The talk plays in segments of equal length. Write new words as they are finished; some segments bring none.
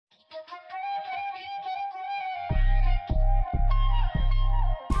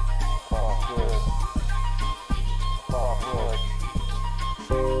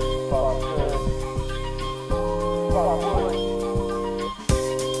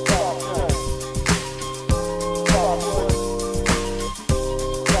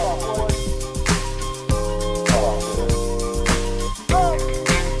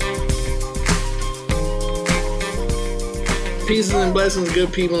Blessings and blessings,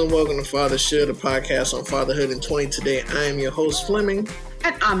 good people, and welcome to Father Should, a podcast on fatherhood and 20. Today, I am your host, Fleming.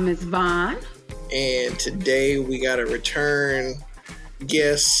 And I'm Ms. Vaughn. And today, we got a return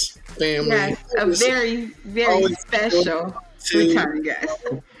guest family. Yes, a very, very special return guest.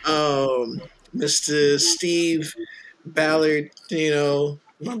 Mr. Steve Ballard,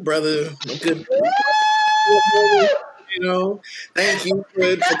 my brother, my good thank you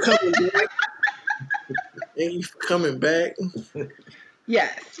for coming back. Thank you for coming back.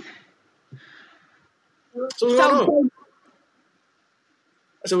 Yes. So what's going on?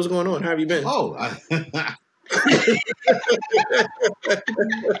 I said, what's going on? How have you been? Oh.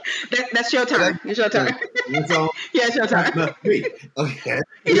 That's your turn. It's your turn. Yeah, it's your turn. Okay.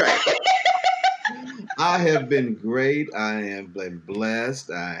 Right. I have been great. I have been blessed.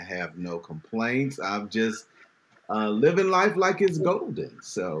 I have no complaints. I'm just living life like it's golden.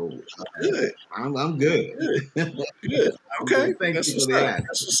 So I'm good. Good. Okay. Thank you for that.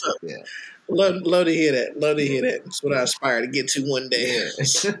 That's what's up. Yeah. Love to hear that. That's what I aspire to get to one day.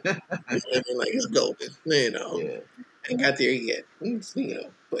 Living like it's golden. Yeah. Ain't got there yet.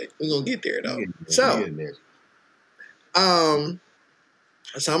 But we're gonna get there though. So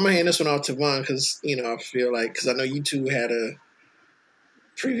I'm gonna hand this one off to Vaughn because I feel like I know you two had a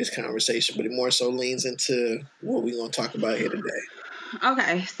previous conversation, but it more so leans into what we're gonna talk about here today.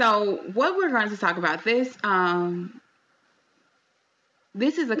 Okay, so what we're going to talk about this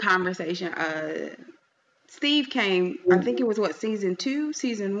is a conversation. Steve came, I think it was season 2,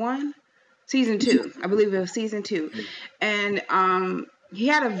 season 1, season 2. I believe it was season 2, and he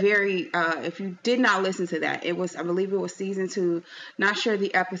had a very. If you did not listen to that, I believe it was season 2. Not sure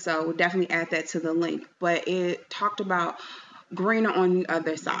the episode. We'll definitely add that to the link, but it talked about greener on the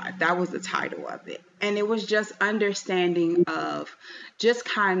other side. That was the title of it, and it was just understanding of just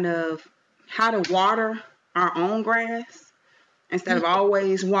kind of how to water our own grass instead of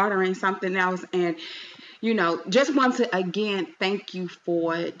always watering something else. And just want to again thank you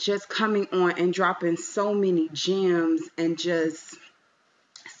for just coming on and dropping so many gems and just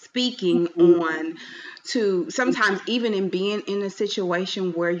speaking on to sometimes even in being in a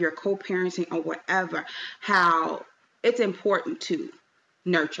situation where you're co-parenting or whatever, how it's important to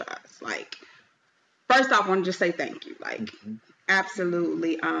nurture us. Like, first off, I want to just say thank you. Like,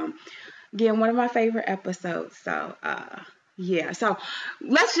 absolutely. Again, one of my favorite episodes. So, yeah. So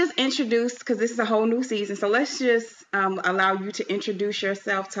let's just introduce, because this is a whole new season. So let's just allow you to introduce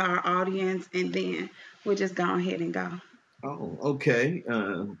yourself to our audience, and then we'll just go ahead and go. Oh, okay.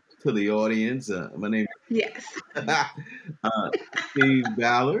 To the audience, my name is Steve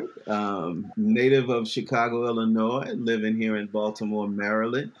Ballard, native of Chicago, Illinois, living here in Baltimore,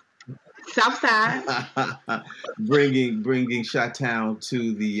 Maryland. Southside. bringing Chi-Town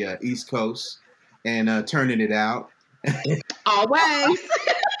to the East Coast and turning it out. Always.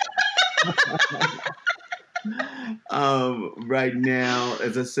 Right now,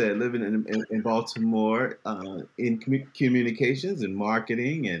 as I said, living in Baltimore, in communications and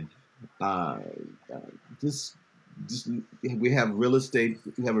marketing, and just we have real estate.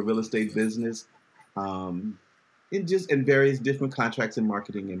 We have a real estate business, in various different contracts in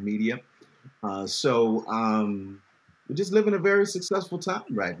marketing and media. So we're just living a very successful time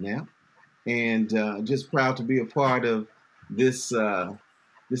right now, and just proud to be a part of this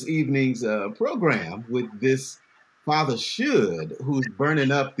evening's program with this Father Should, who's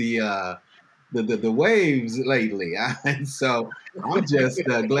burning up the waves lately. And so I'm just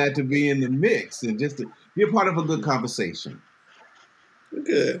glad to be in the mix and just to be a part of a good conversation.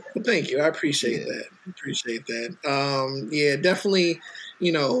 Good. Well, thank you. I appreciate that. Yeah, definitely.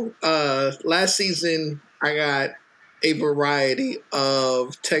 Last season I got a variety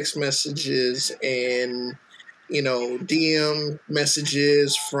of text messages and DM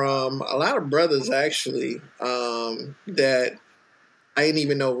messages from a lot of brothers actually that I didn't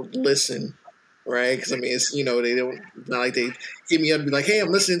even know listen, right? Because it's they don't, not like they hit me up and be like, hey, I'm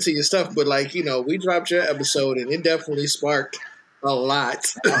listening to your stuff, but we dropped your episode and it definitely sparked a lot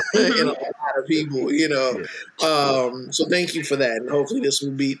in a lot of people, so thank you for that, and hopefully this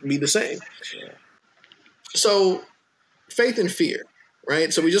will be the same. So faith and fear,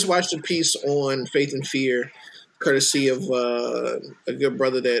 right? So we just watched a piece on faith and fear, courtesy of a good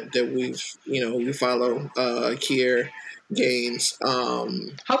brother that we follow, Kier Gaines.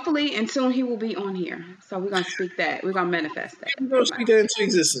 Hopefully, and soon he will be on here. So we're gonna speak that. We're gonna manifest that. We're gonna speak that into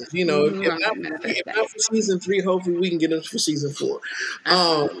existence. If not for season 3, hopefully we can get him for season 4.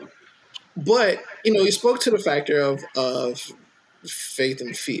 But he spoke to the factor of faith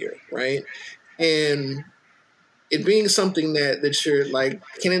and fear, right? And it being something that you're like,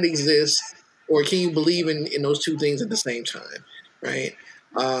 can it exist, or can you believe in those two things at the same time? right?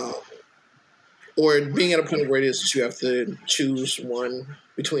 Um, or being at a point where it is that you have to choose one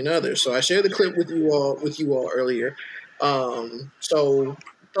between others. So I shared the clip with you all earlier. So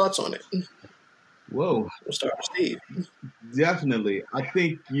thoughts on it? Whoa, We'll start with Steve. definitely. I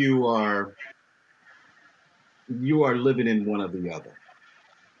think you are living in one or the other.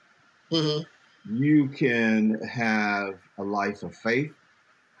 Mm-hmm. You can have a life of faith,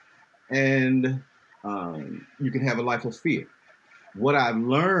 and you can have a life of fear. What I've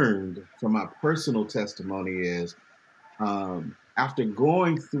learned from my personal testimony is, after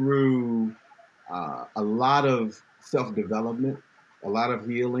going through a lot of self development, a lot of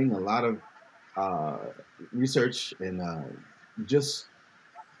healing, a lot of uh, research, and just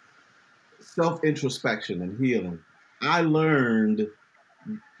self introspection and healing, I learned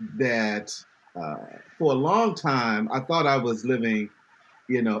that uh, for a long time, I thought I was living,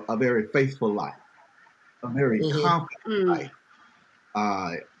 a very faithful life, a very Mm-hmm. confident life.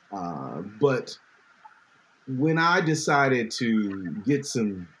 But when I decided to get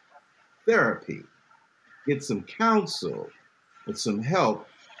some therapy, get some counsel, and some help,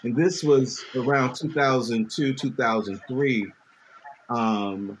 and this was around 2002, 2003,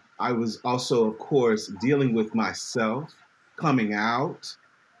 I was also, of course, dealing with myself, coming out,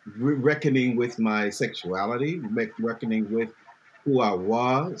 reckoning with my sexuality, reckoning with who I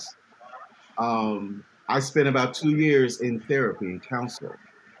was. I spent about 2 years in therapy and counseling.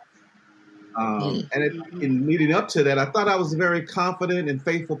 And Mm-hmm. in leading up to that, I thought I was a very confident and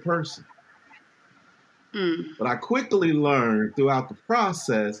faithful person. Mm. But I quickly learned throughout the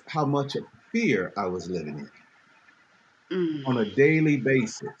process how much of fear I was living in Mm. on a daily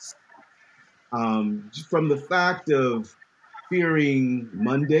basis. From the fact of fearing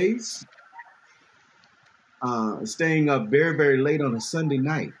Mondays, staying up very, very late on a Sunday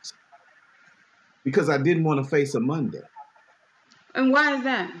night because I didn't want to face a Monday. And why is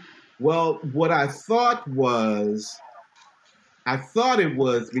that? Well, what I thought it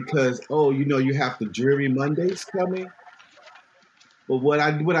was because, oh, you have the dreary Mondays coming. But when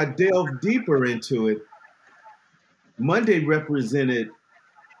I delved deeper into it, Monday represented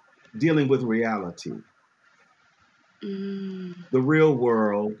dealing with reality, Mm. the real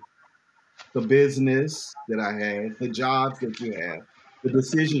world, the business that I had, the jobs that you have, the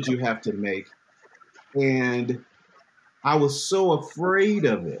decisions you have to make. And I was so afraid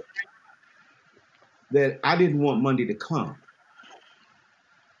of it that I didn't want Monday to come.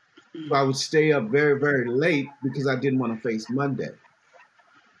 So I would stay up very, very late because I didn't want to face Monday.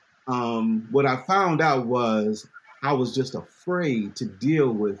 What I found out was I was just afraid to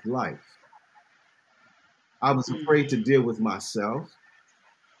deal with life. I was Mm. afraid to deal with myself.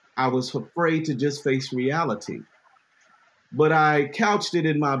 I was afraid to just face reality. But I couched it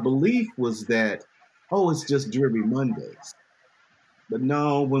in my belief was that, oh, it's just dreary Mondays. But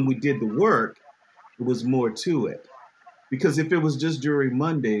no, when we did the work, it was more to it. Because if it was just dreary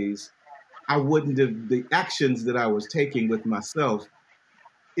Mondays, I wouldn't have, the actions that I was taking with myself,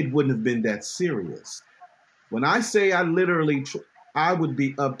 it wouldn't have been that serious. When I say I would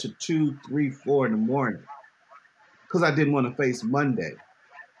be up to 2, 3, 4 in the morning because I didn't want to face Monday.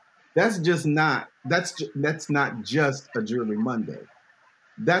 That's not just a dreary Monday.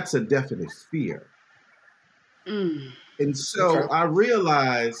 That's a definite fear. Mm. And so Okay. I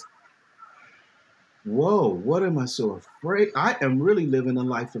realized, whoa, what am I so afraid? I am really living a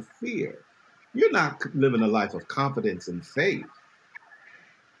life of fear. You're not living a life of confidence and faith.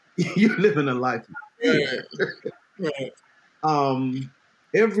 You're living a life of fear. Right. Right. Um,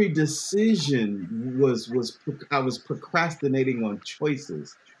 every decision I was procrastinating on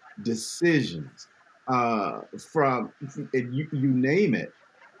choices, decisions, from and you name it.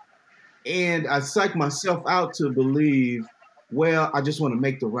 And I psyched myself out to believe, well, I just want to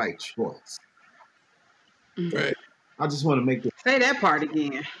make the right choice. Mm. Right. I just want to make the. Say that part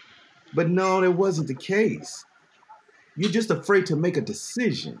again. But no, that wasn't the case. You're just afraid to make a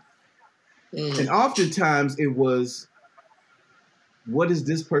decision. And Mm-hmm. oftentimes it was, what is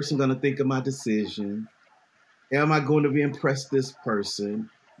this person going to think of my decision? Am I going to be impressed this person?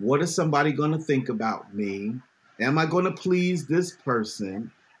 What is somebody going to think about me? Am I going to please this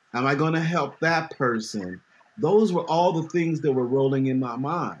person? Am I going to help that person? Those were all the things that were rolling in my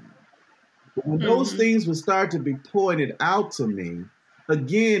mind. But when those Mm-hmm. things would start to be pointed out to me,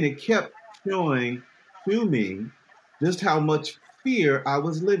 again, it kept showing to me just how much fear I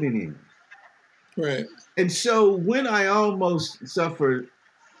was living in. Right. And so when I almost suffered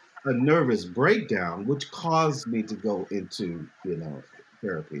a nervous breakdown, which caused me to go into,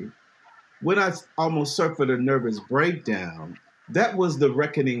 therapy, when I almost suffered a nervous breakdown, that was the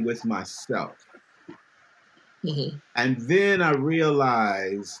reckoning with myself. Mm-hmm. And then I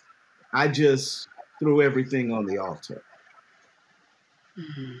realized I just threw everything on the altar.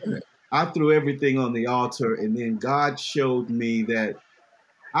 Mm-hmm. I threw everything on the altar, and then God showed me that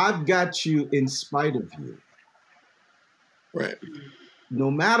I've got you in spite of you. Right.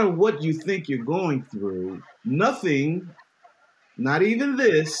 No matter what you think you're going through, nothing, not even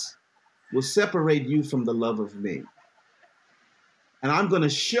this, will separate you from the love of me. And I'm going to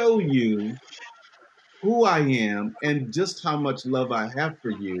show you who I am and just how much love I have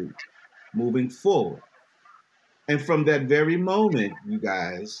for you moving forward. And from that very moment, you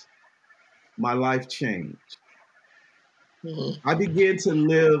guys, my life changed. Mm-hmm. I began to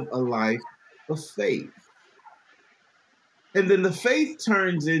live a life of faith. And then the faith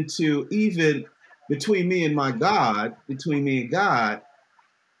turns into, even between me and my God, between me and God,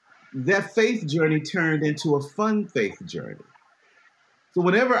 that faith journey turned into a fun faith journey. So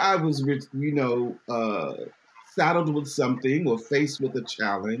whenever I was, saddled with something or faced with a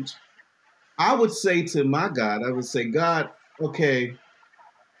challenge, I would say to my God, I would say, God, okay,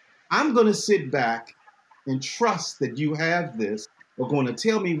 I'm going to sit back and trust that you have this, or going to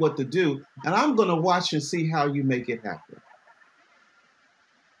tell me what to do, and I'm going to watch and see how you make it happen.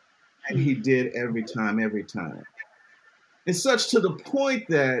 And he did every time, every time. It's such to the point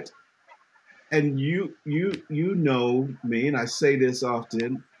that, and you know me, and I say this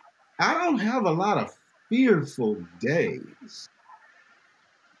often, I don't have a lot of fearful days.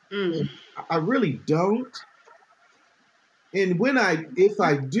 Mm. I really don't. And if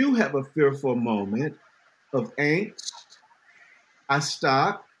I do have a fearful moment of angst, I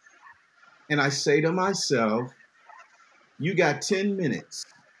stop and I say to myself, you got 10 minutes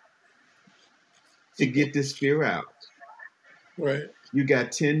to get this fear out. Right. You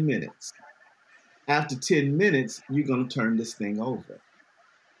got 10 minutes. After 10 minutes, you're going to turn this thing over.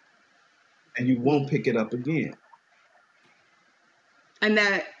 And you won't pick it up again. And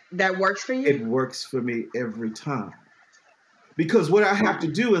that works for you? It works for me every time. Because what I have to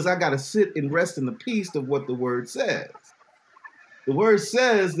do is I got to sit and rest in the peace of what the word says. The word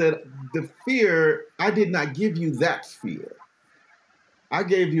says that the fear, I did not give you that fear. I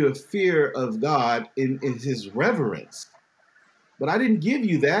gave you a fear of God in his reverence. But I didn't give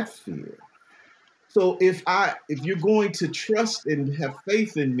you that fear. So if you're going to trust and have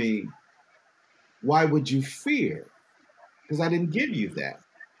faith in me, why would you fear? Because I didn't give you that.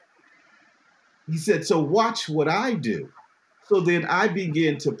 He said, so watch what I do. So then I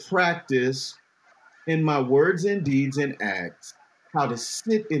begin to practice in my words and deeds and acts how to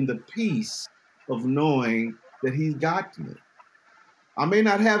sit in the peace of knowing that he's got me. I may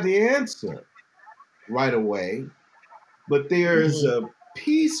not have the answer right away, but there's a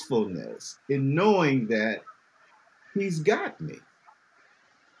peacefulness in knowing that he's got me.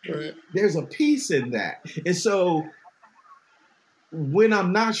 Right. There's a peace in that. And so when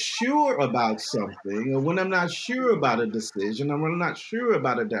I'm not sure about something, or when I'm not sure about a decision, or when I'm not sure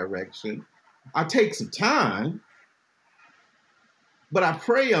about a direction, I take some time, but I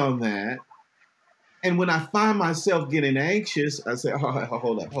pray on that. And when I find myself getting anxious, I say, oh,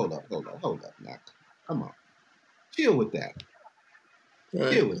 hold up now. Come on. Chill with that.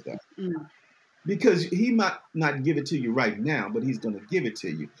 Right. Chill with that. Because he might not give it to you right now, but he's going to give it to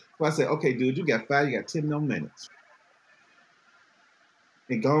you. So I say, okay, dude, you got 10 more minutes.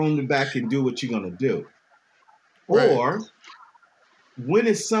 And go on back and do what you're going to do. Right. Or when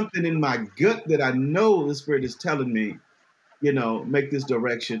it's something in my gut that I know the Spirit is telling me, make this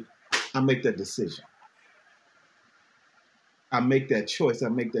direction, I make that decision. I make that choice. I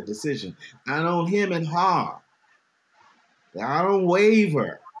make that decision. I don't hem and haw. I don't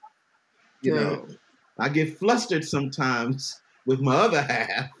waver. I get flustered sometimes with my other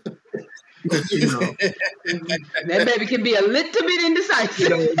half. That baby can be a little bit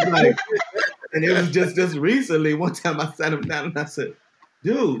indecisive. And it was just recently, one time I sat him down and I said,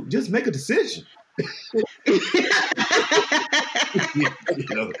 dude, just make a decision.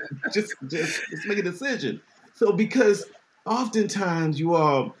 Just make a decision. So because oftentimes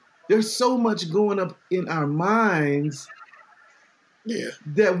there's so much going up in our minds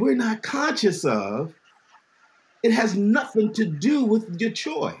that we're not conscious of. It has nothing to do with your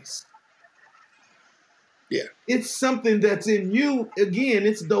choice. Yeah. It's something that's in you. Again,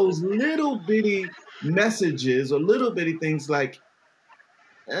 it's those little bitty messages or little bitty things like,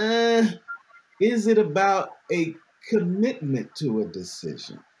 is it about a commitment to a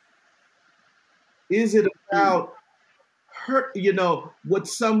decision? Is it about what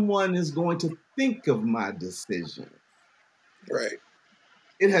someone is going to think of my decision? Right.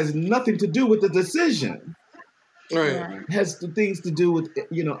 It has nothing to do with the decision. Right. It has things to do with,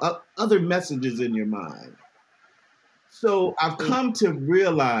 other messages in your mind. So I've come to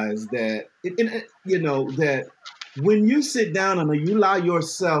realize that, that when you sit down and you allow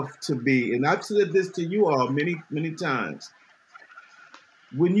yourself to be, and I've said this to you all many, many times,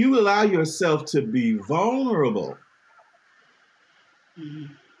 when you allow yourself to be vulnerable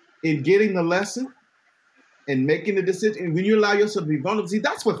in getting the lesson and making the decision, and when you allow yourself to be vulnerable, see,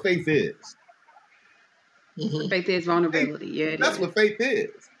 that's what faith is. Faith is vulnerability. That's what faith is.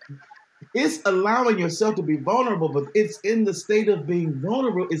 It's allowing yourself to be vulnerable, but it's in the state of being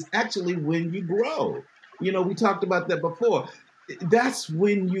vulnerable is actually when you grow. We talked about that before. That's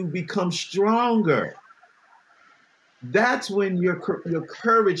when you become stronger. That's when your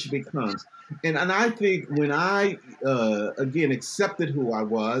courage becomes. And I think when I, again, accepted who I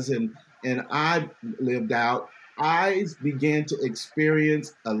was and I lived out, I began to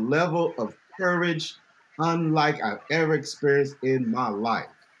experience a level of courage unlike I've ever experienced in my life.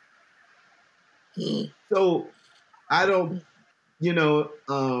 So I don't,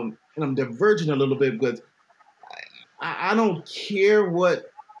 and I'm diverging a little bit because I don't care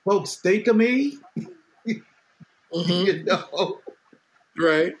what folks think of me.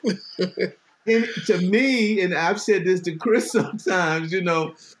 Right. And to me, and I've said this to Chris sometimes, and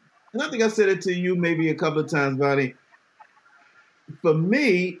I think I said it to you maybe a couple of times, Bonnie. For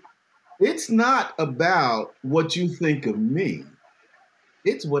me, it's not about what you think of me.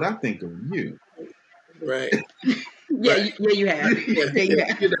 It's what I think of you. Right. Yeah, you have. You have.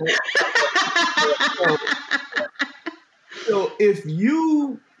 So if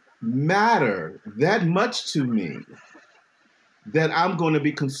you matter that much to me, that I'm going to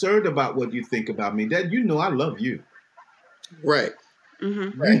be concerned about what you think about me, that I love you. Right.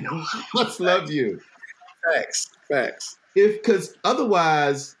 Right. I must love you. Facts. Because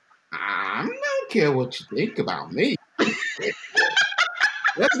otherwise, I don't care what you think about me.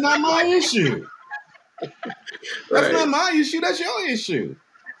 That's not my issue. That's not my issue. That's your issue.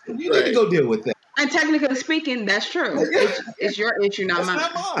 You need to go deal with that. And technically speaking, that's true. Yeah. It's your issue, not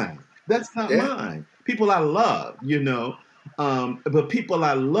mine. That's not mine. People I love, but people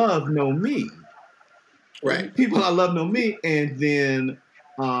I love know me. Right. People I love know me, and then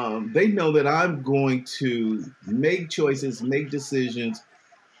they know that I'm going to make choices, make decisions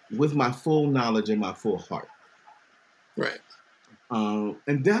with my full knowledge and my full heart. Right.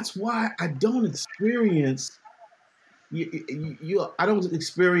 And that's why I don't experience I don't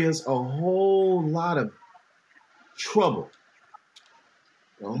experience a whole lot of trouble,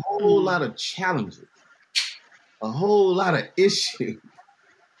 a whole lot of challenges, a whole lot of issues,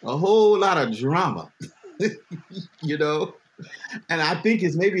 a whole lot of drama, And I think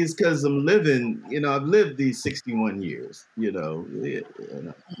it's because I'm living, I've lived these 61 years, I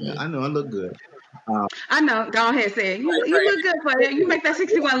know I look good. I know. Go ahead, say it. You look good for it. You make that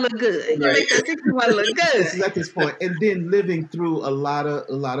 61 look good. You make that 61 look good. This is at this point, and then living through a lot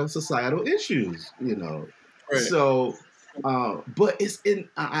of societal issues, Right. So, but it's in.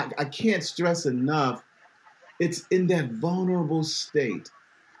 I can't stress enough. It's in that vulnerable state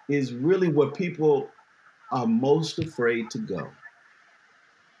is really what people are most afraid to go.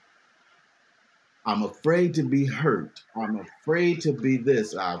 I'm afraid to be hurt. I'm afraid to be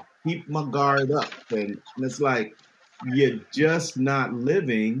this. I keep my guard up. And it's like, you're just not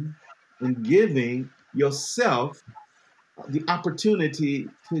living and giving yourself the opportunity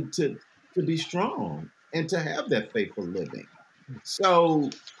to be strong and to have that faithful living. So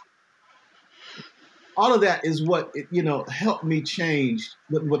all of that is what, helped me change,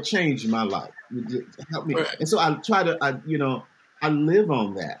 what changed my life. It helped me. Right. And so I try to, I live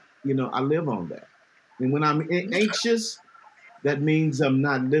on that. I live on that. And when I'm anxious, that means I'm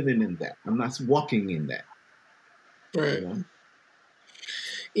not living in that. I'm not walking in that. Right.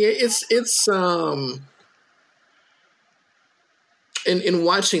 Yeah, it's in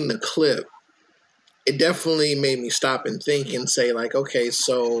watching the clip, it definitely made me stop and think and say, like, okay,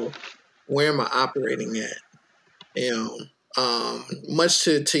 so where am I operating at? Much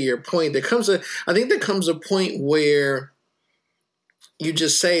to your point, I think there comes a point where you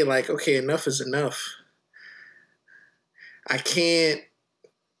just say, like, okay, enough is enough. I can't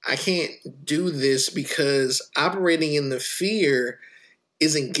do this because operating in the fear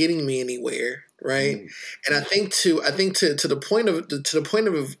isn't getting me anywhere, right? Mm. And I think to the point of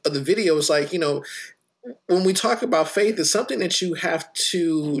the video is like, when we talk about faith, it's something that you have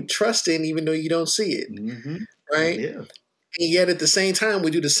to trust in, even though you don't see it, right? Yeah. And yet at the same time,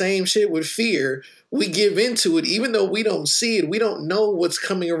 we do the same shit with fear. We give into it, even though we don't see it. We don't know what's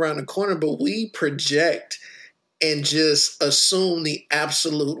coming around the corner, but we project and just assume the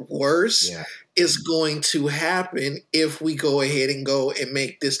absolute worst Yeah. is going to happen if we go ahead and go and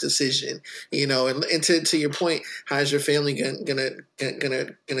make this decision, and to your point, how's your family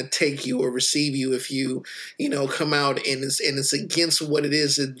gonna take you or receive you if you come out and it's against what it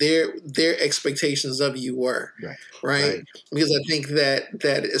is that their expectations of you were, right? Because I think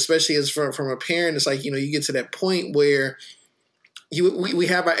that especially as from a parent, it's like, you get to that point where we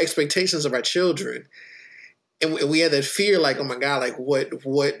have our expectations of our children. And we had that fear, like, oh my God, like what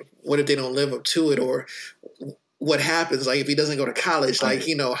if they don't live up to it, or what happens, like if he doesn't go to college, like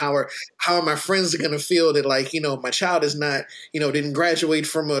how are my friends going to feel that, like, my child is not, didn't graduate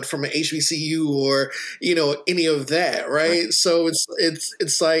from an HBCU or any of that, right? So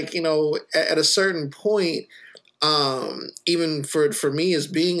it's like, at a certain point, even for me as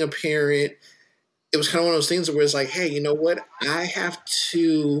being a parent, it was kind of one of those things where it's like, hey, you know what, I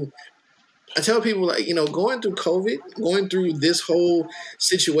tell people, like, going through COVID, going through this whole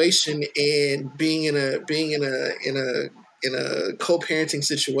situation, and being in a co-parenting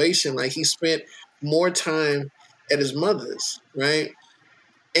situation, like, he spent more time at his mother's, right?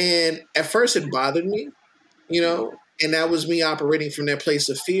 And at first it bothered me, and that was me operating from that place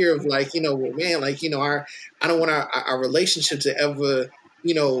of fear of, like, well, man, like, I don't want our relationship to ever,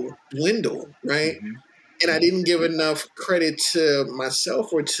 dwindle, right? Mm-hmm. And I didn't give enough credit to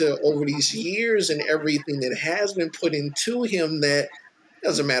myself or to over these years and everything that has been put into him, that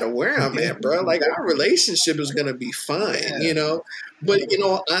doesn't matter where I'm at, bro. Like, our relationship is going to be fine, But,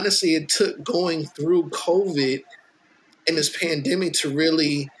 honestly, it took going through COVID and this pandemic to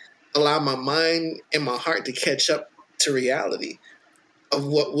really allow my mind and my heart to catch up to reality of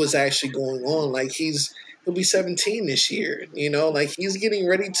what was actually going on. Like, he'll be 17 this year, like, he's getting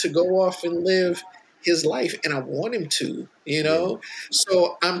ready to go off and live his life, and I want him to,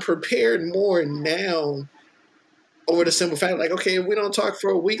 So I'm prepared more now over the simple fact, like, okay, if we don't talk for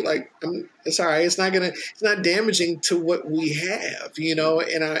a week, like, it's all right. It's not damaging to what we have,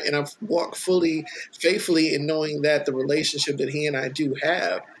 and I've walked fully, faithfully in knowing that the relationship that he and I do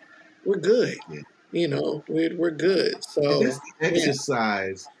have, we're good. We're good. So and that's the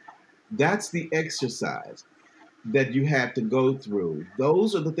exercise. That's the exercise that you have to go through.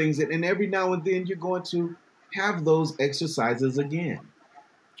 Those are the things and every now and then you're going to have those exercises again.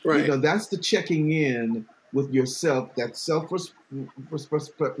 Right. That's the checking in with yourself, that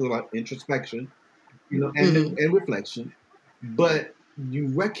introspection, and reflection. But you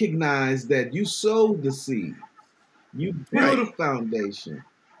recognize that you sowed the seed, you build a foundation,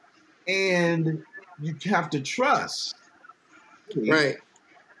 and you have to trust. Right.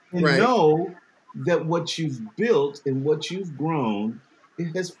 And know that what you've built and what you've grown,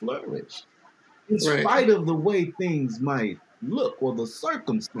 it has flourished. In spite of the way things might look or the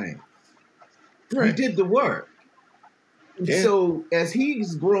circumstance. You did the work. Yeah. So as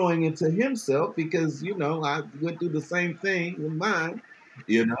he's growing into himself, because, I went through the same thing with mine,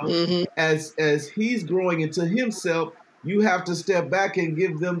 as he's growing into himself, you have to step back and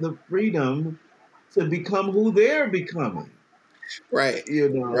give them the freedom to become who they're becoming. Right.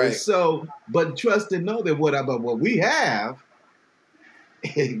 Right. So, but trust and know that what we have,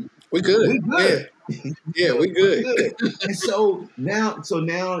 we're good. We're good. Yeah, we're good. We're good. And so now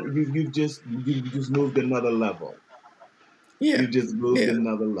you've just moved another level. Yeah. You just moved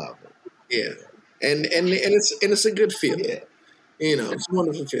another level. Yeah. And it's a good feeling. Yeah. It's a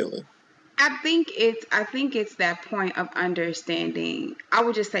wonderful feeling. I think it's that point of understanding. I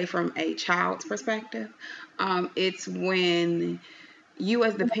would just say from a child's perspective, it's when you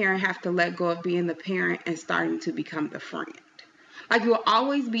as the parent have to let go of being the parent and starting to become the friend. Like, you'll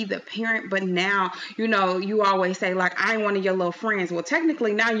always be the parent, but now, you always say, like, I ain't one of your little friends. Well,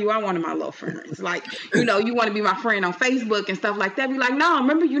 technically, now you are one of my little friends. Like, you want to be my friend on Facebook and stuff like that. Be like, no,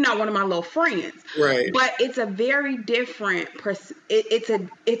 remember, you're not one of my little friends. Right. But it's a very different,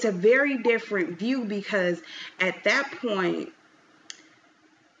 it's a very different view, because at that point,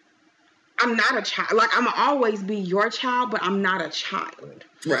 I'm not a child. Like, I'm going to always be your child, but I'm not a child.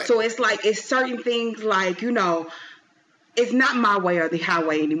 Right. So it's like, it's certain things like, it's not my way or the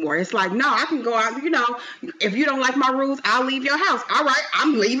highway anymore. It's like, no, I can go out, if you don't like my rules, I'll leave your house. All right,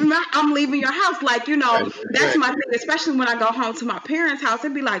 I'm leaving your house. Like, that's my thing, especially when I go home to my parents' house.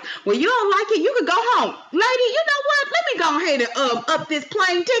 It'd be like, well, you don't like it, you could go home. Lady, you know what? Let me go ahead and up this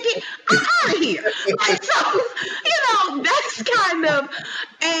plane ticket. I'm out of here. Like, so, that's kind of,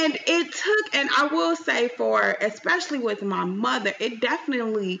 and it took, and I will say especially with my mother,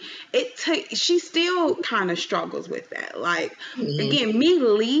 she still kind of struggles with that. Like, again, me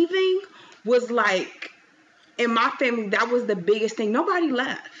leaving was like, in my family, that was the biggest thing. Nobody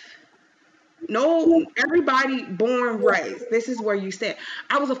left. No, everybody born, raised. This is where you stand.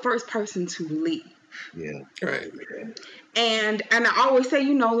 I was the first person to leave. Yeah. Right. And I always say,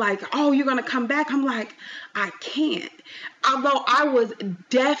 like, oh, you're gonna come back. I'm like, I can't. Although I was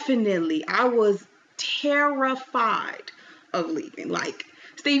terrified of leaving. Like,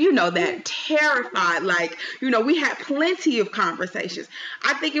 Steve, that terrified. Like, we had plenty of conversations.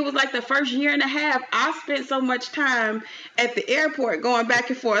 I think it was like the first year and a half, I spent so much time at the airport going back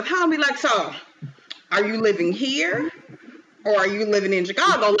and forth. I'll be like, so, are you living here or are you living in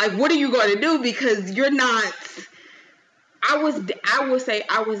Chicago? Like, what are you going to do? Because you're not. I would say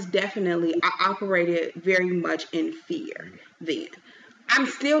I operated very much in fear then. I'm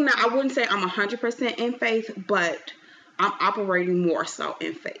still not, I wouldn't say I'm 100% in faith, but I'm operating more so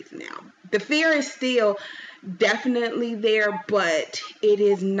in faith now. The fear is still definitely there, but it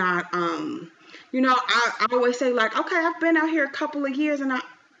is not, I always say, like, okay, I've been out here a couple of years and I'm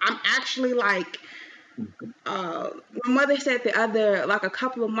actually like, my mother said a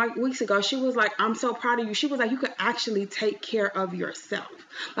couple of weeks ago, she was like, I'm so proud of you. She was like, you could actually take care of yourself.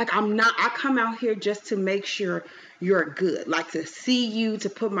 Like, I come out here just to make sure you're good. Like, to see you, to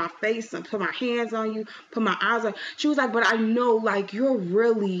put my face and put my hands on you, put my eyes on. She was like, but I know, like, you're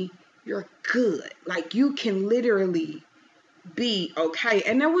good. Like, you can literally be okay.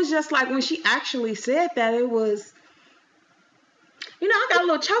 And it was just like, when she actually said that, it was, I got a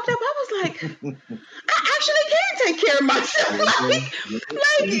little choked up. I was like, I actually can take care of myself. like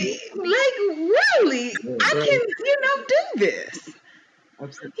really, I can, do this.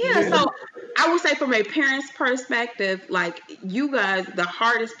 Yeah, so I would say from a parent's perspective, like, you guys, the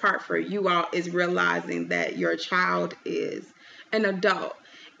hardest part for you all is realizing that your child is an adult.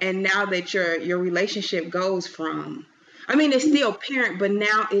 And now that your relationship goes from, I mean, it's still parent, but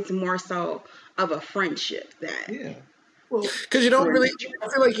now it's more so of a friendship that. Yeah. Well, because I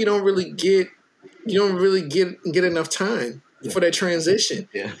feel like you don't really get enough time for that transition.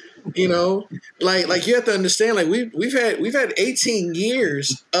 Yeah. Like you have to understand, like we've had 18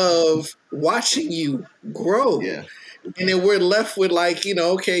 years of watching you grow. Yeah. And then we're left with, like,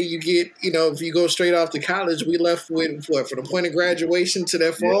 okay, you get, if you go straight off to college, we left with what, from the point of graduation to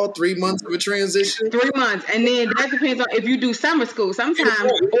that fall, 3 months of a transition. 3 months. And then that depends on if you do summer school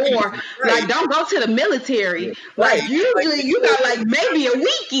sometimes, or like, don't go to the military. Like, usually you got like maybe a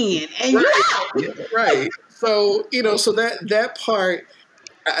weekend and you're out. Right. So, so that part,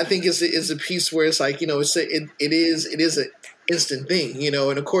 I think is a piece where it's like, it is an instant thing, and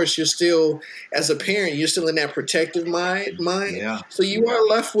of course you're still, as a parent, you're still in that protective mind. Yeah. So you are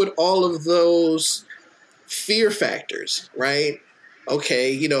left with all of those fear factors, right?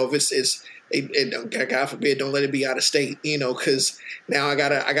 Okay, if it's God forbid, don't let it be out of state, because now I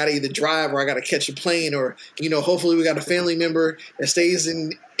gotta either drive or I gotta catch a plane, or hopefully we got a family member that stays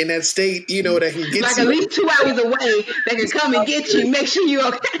in that state, that can get like at least 2 hours away, that can come and get you, make sure you're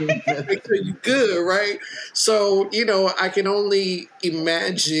okay, make sure you're good, right? So I can only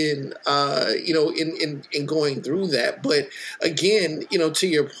imagine, in going through that. But again, to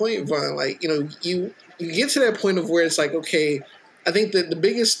your point, Vaughn, like you get to that point of where it's like, okay. I think that the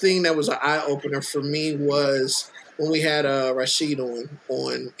biggest thing that was an eye opener for me was when we had Rashid on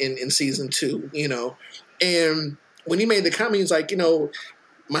in season 2, and when he made the comment, he was like,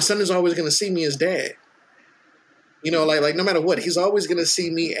 my son is always going to see me as dad. Like no matter what, he's always going to see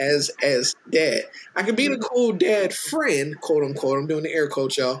me as dad. I can be the cool dad friend, quote unquote. I'm doing the air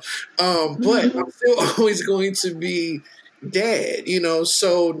quotes, y'all. But I'm still always going to be dad.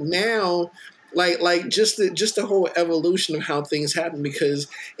 So now. Like just the whole evolution of how things happen, because,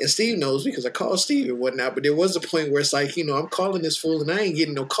 and Steve knows because I called Steve and whatnot, but there was a point where it's like, I'm calling this fool and I ain't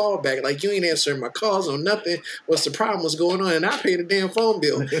getting no call back. Like, you ain't answering my calls or nothing. What's the problem? What's going on? And I paid a damn phone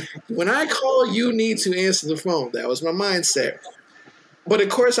bill. When I call, you need to answer the phone. That was my mindset. But of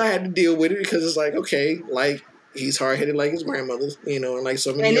course I had to deal with it because it's like, okay, like, he's hard-headed like his grandmother, and like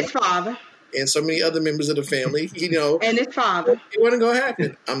so many. And his father. And so many other members of the family, And his father. It wasn't going to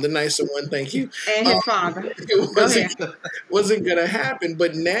happen. I'm the nicer one, thank you. And his father. It wasn't going to happen.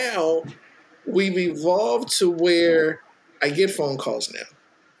 But now we've evolved to where I get phone calls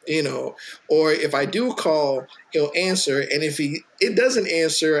now, or if I do call, he'll answer. And if it doesn't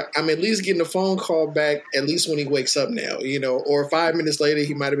answer, I'm at least getting a phone call back, at least when he wakes up now, or 5 minutes later,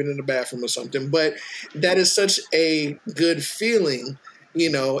 he might have been in the bathroom or something. But that is such a good feeling.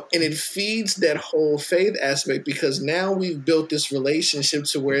 And it feeds that whole faith aspect, because now we've built this relationship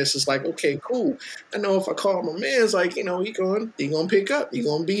to where it's just like, okay, cool. I know if I call my man, it's like, he gonna pick up, he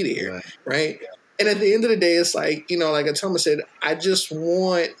gonna be there, right? And at the end of the day, it's like, like Atoma said, I just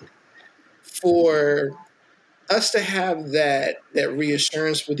want for us to have that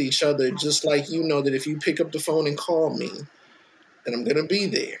reassurance with each other, just like you know that if you pick up the phone and call me, then I'm gonna be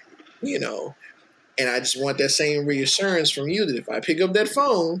there, you know. And I just want that same reassurance from you that if I pick up that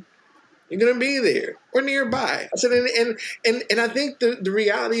phone, you're gonna be there or nearby. I said, and I think the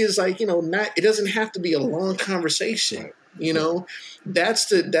reality is like, you know, not it doesn't have to be a long conversation. Right. You know, that's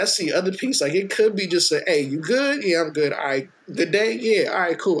the other piece. Like it could be just a, hey, you good? Yeah, I'm good. All right, good day. Yeah, all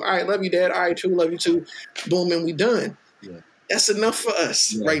right, cool. All right, love you, Dad. All right, too, love you too. Boom, and we done. Yeah. That's enough for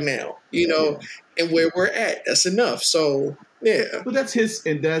us right now. You Yeah. know, and where we're at, that's enough. So yeah. But that's his,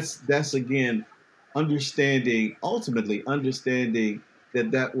 and that's again, ultimately understanding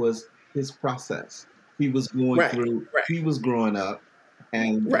that was his process. He was going through. He was growing up.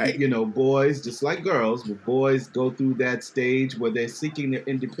 And, you know, boys, just like girls, but boys go through that stage where they're seeking their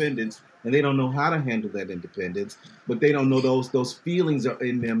independence and they don't know how to handle that independence, but they don't know those feelings are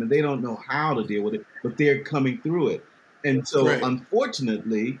in them and they don't know how to deal with it, but they're coming through it. And so,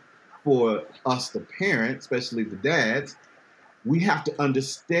 unfortunately, for us, the parents, especially the dads, we have to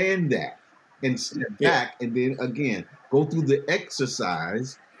understand that and step back and then, again, go through the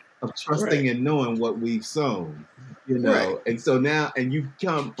exercise of trusting and knowing what we've sown, you know. And so now, and you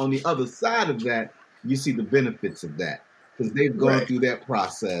come on the other side of that, you see the benefits of that because they've gone through that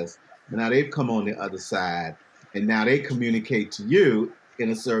process. And now they've come on the other side, and now they communicate to you in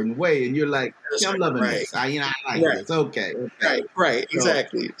a certain way, and you're like, I'm loving this. I like this. Okay. Right.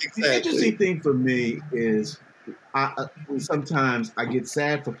 Exactly. The interesting thing for me is, sometimes I get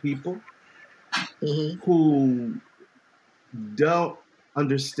sad for people who don't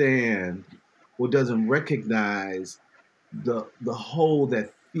understand or doesn't recognize the hold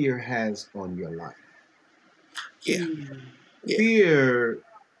that fear has on your life. Yeah. Fear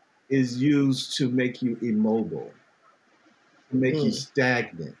is used to make you immobile, to make you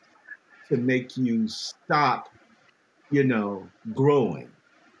stagnant, to make you stop, you know, growing,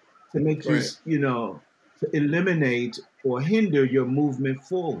 to make you, you know, to eliminate or hinder your movement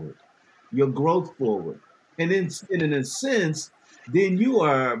forward, your growth forward. And then, in a sense, then you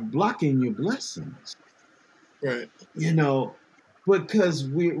are blocking your blessings. Right. You know, because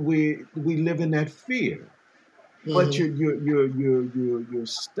we live in that fear. But you're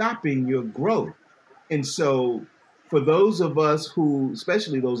stopping your growth. And so for those of us who,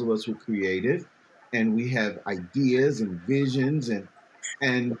 especially those of us who are creative and we have ideas and visions and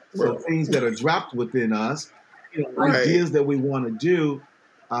so things that are dropped within us, you know, ideas that we want to do,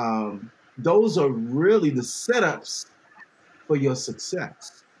 those are really the setups for your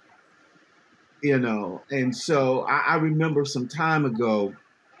success, you know. And so I remember some time ago,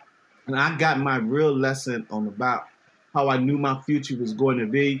 and I got my real lesson on about how I knew my future was going to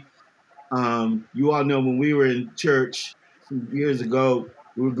be. You all know when we were in church some years ago,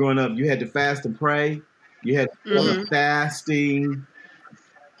 we were growing up, you had to fast and pray. You had a fasting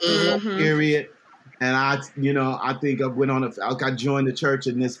period. And I think I went on I joined the church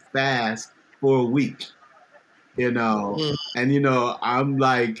in this fast for a week, you know. And, you know, I'm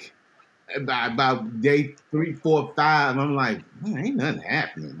like, about day 3, 4, 5, I'm like, ain't nothing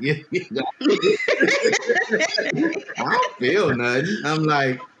happening. I don't feel nothing. I'm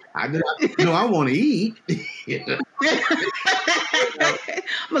like, I want to eat.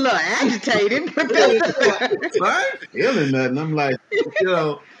 I'm a little agitated. I ain't feeling nothing. I'm like, you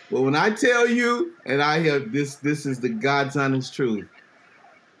know, well, when I tell you, and I hear this is the God's honest truth.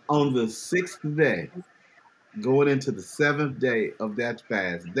 On the 6th day, going into the 7th day of that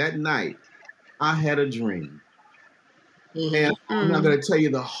fast, that night, I had a dream. And I'm not going to tell you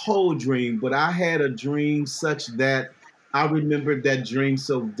the whole dream, but I had a dream such that I remembered that dream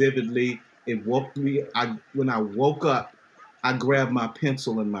so vividly. It woke me. When I woke up, I grabbed my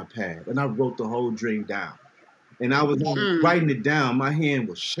pencil and my pad, and I wrote the whole dream down. And I was writing it down. My hand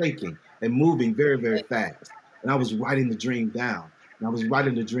was shaking and moving very, very fast. And I was writing the dream down.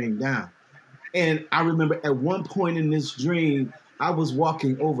 And I remember at one point in this dream, I was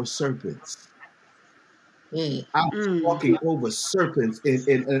walking over serpents. I was walking over serpents,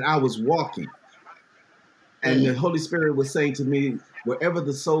 and I was walking. And the Holy Spirit was saying to me, wherever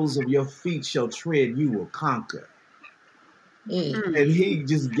the soles of your feet shall tread, you will conquer. And he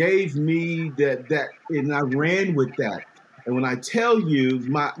just gave me that, and I ran with that. And when I tell you,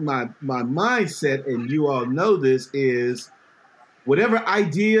 my mindset, and you all know this, is whatever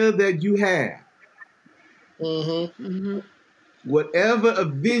idea that you have, whatever a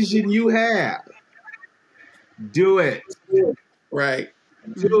vision you have, do it. Right.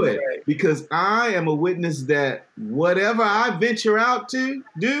 Do it. Because I am a witness that whatever I venture out to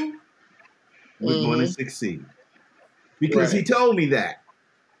do, we're going to succeed. Because he told me that.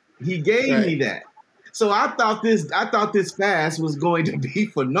 He gave me that. So I thought this fast was going to be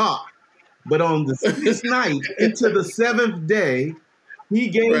for naught. But on the sixth night into the seventh day, he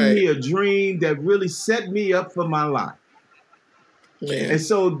gave me a dream that really set me up for my life. Yeah. And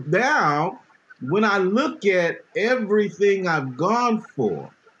so now, when I look at everything I've gone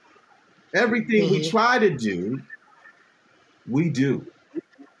for, everything we try to do, we do.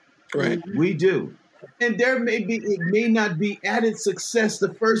 Right. We do. And it may not be added success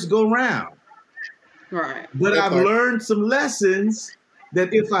the first go round. Right. But I've learned some lessons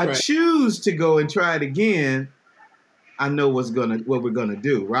that if I choose to go and try it again, I know what we're gonna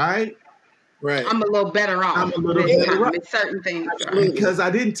do, right? Right. I'm a little better off. I'm a little better off. With certain things. Right? Because I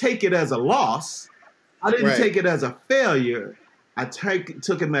didn't take it as a loss. I didn't take it as a failure. I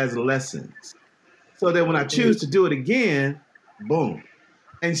took them as lessons. So that when I choose to do it again, boom.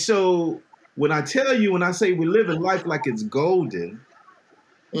 And so when I say we live in life like it's golden,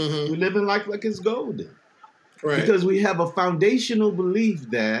 we live in life like it's golden. Right. Because we have a foundational belief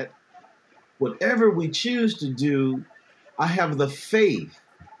that whatever we choose to do, I have the faith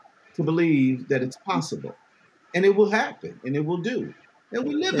to believe that it's possible. And it will happen, and it will do. And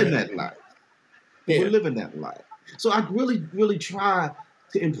we live in that life. Yeah. We live in that life. So I really, really try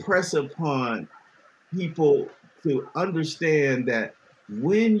to impress upon people to understand that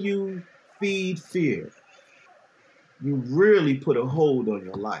when you feed fear, you really put a hold on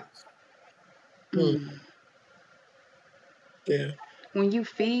your life. Yeah. When you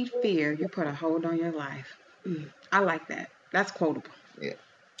feed fear, you put a hold on your life. I like that. That's quotable. Yeah.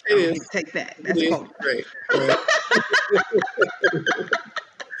 It is. Take that. That's quotable. Great.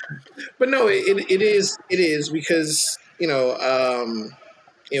 But no, it is because, we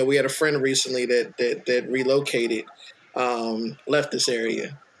had a friend recently that relocated, left this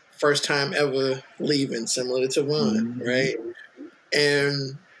area. First time ever leaving, similar to Vaughn, right?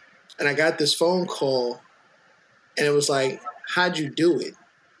 And I got this phone call, and it was like, how'd you do it?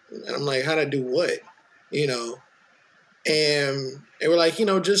 And I'm like, how'd I do what? And they were like,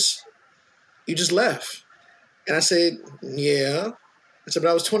 you just left. And I said, yeah. I said,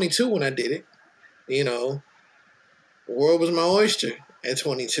 but I was 22 when I did it. The world was my oyster at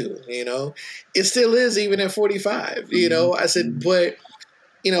 22, It still is even at 45, I said, but,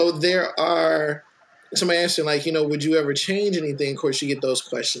 there are, somebody asked me, like, would you ever change anything? Of course, you get those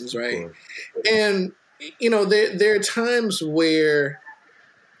questions, right? And, there are times where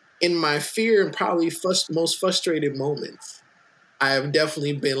in my fear and probably most frustrated moments, I have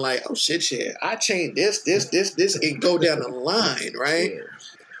definitely been like, oh, shit, yeah, I changed this, and go down the line, right? Yeah.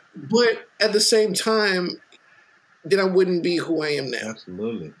 But at the same time, then I wouldn't be who I am now.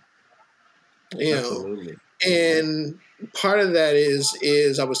 Absolutely. Absolutely. And part of that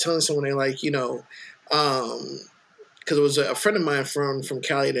is I was telling someone, they're like, because it was a friend of mine from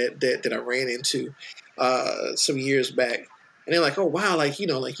Cali that I ran into some years back. And they're like, oh, wow, like, you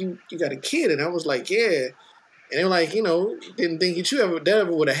got a kid. And I was like, yeah. And they were like, didn't think that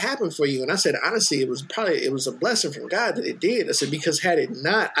ever would have happened for you. And I said, honestly, it was a blessing from God that it did. I said, because had it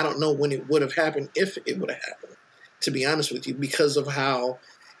not, I don't know when it would have happened, if it would have happened, to be honest with you, because of how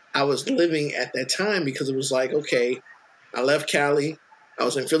I was living at that time. Because it was like, okay, I left Cali. I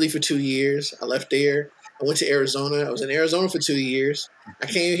was in Philly for 2 years. I left there. I went to Arizona. I was in Arizona for 2 years. I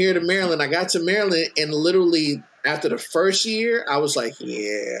came here to Maryland. I got to Maryland, and literally after the first year, I was like,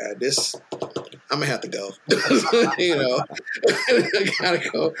 yeah, I'm going to have to go. I got to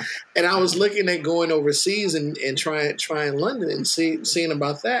go. And I was looking at going overseas and trying London and seeing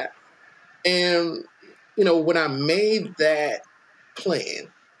about that. And, when I made that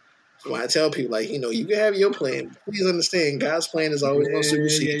plan, when I tell people, like, you can have your plan, please understand God's plan is always going to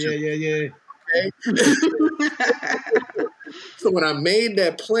supersede you. Yeah. Okay? So when I made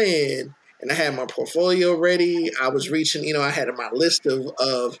that plan and I had my portfolio ready, I was reaching, I had my list of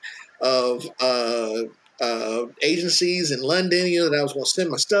agencies in London, that I was going to send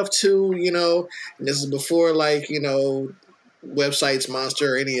my stuff to, and this is before, like, websites,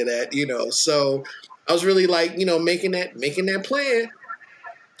 Monster, or any of that, So I was really like, making that plan,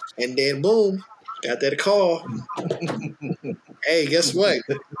 and then boom, got that call. Hey, guess what?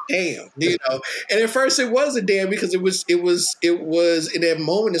 Damn, And at first it was a damn, because it was in that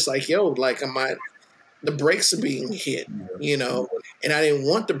moment. It's like, yo, like, the brakes are being hit, and I didn't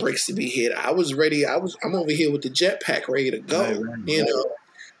want the brakes to be hit. I was ready. I'm over here with the jetpack ready to go,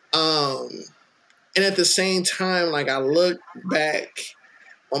 And at the same time, like, I look back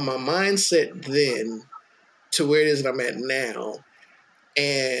on my mindset then to where it is that I'm at now,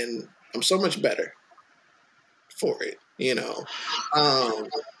 and I'm so much better for it, a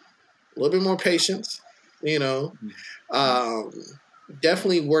little bit more patience,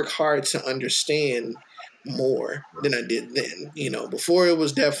 definitely work hard to understand more than I did then. Before it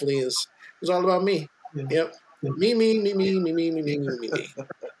was definitely it was all about me. Yeah. Yep. Me, me, me, me, me, me, me, me, me, me, me.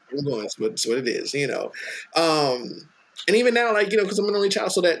 I'm going. It's what it is. And even now, because I'm an only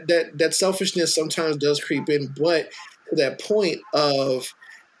child, so that selfishness sometimes does creep in. But to that point of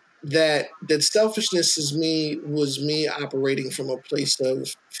that selfishness was me operating from a place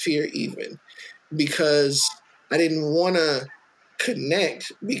of fear, even because I didn't want to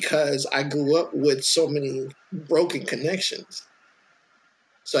connect because I grew up with so many broken connections.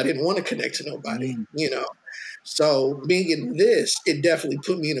 So I didn't want to connect to nobody, So being in this, it definitely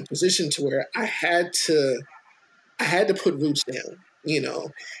put me in a position to where I had to put roots down.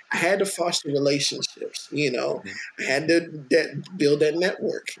 I had to foster relationships. I had to build that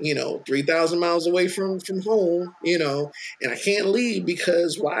network. 3,000 miles away from home. And I can't leave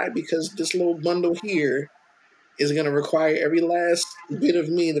because why? Because this little bundle here is going to require every last bit of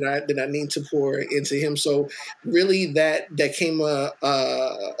me that I need to pour into him. So really, that came a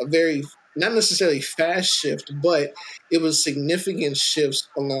very not necessarily fast shift, but it was significant shifts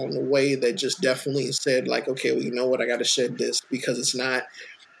along the way that just definitely said like, okay, well, you know what, I got to shed this because it's not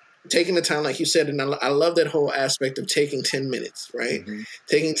taking the time, like you said, and I love that whole aspect of taking 10 minutes, right? Mm-hmm.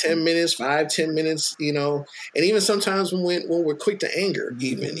 Taking 10 minutes, 5-10 minutes, and even sometimes when we're quick to anger,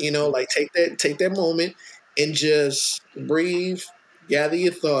 even, like take that moment and just breathe, gather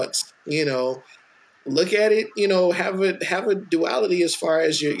your thoughts, look at it, have a duality as far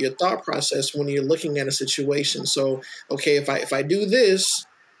as your thought process when you're looking at a situation. So, okay, if I do this, ...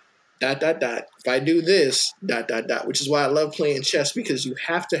 If I do this, ... which is why I love playing chess, because you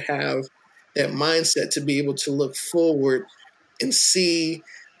have to have that mindset to be able to look forward and see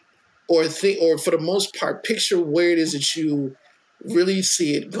or think, or for the most part, picture where it is that you really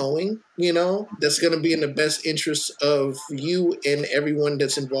see it going, that's going to be in the best interest of you and everyone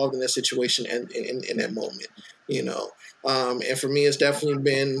that's involved in that situation and in that moment, and for me, it's definitely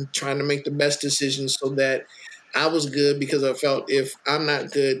been trying to make the best decisions so that I was good, because I felt if I'm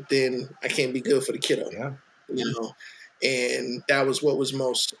not good, then I can't be good for the kiddo, and that was what was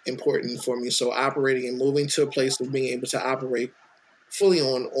most important for me. So operating and moving to a place of being able to operate fully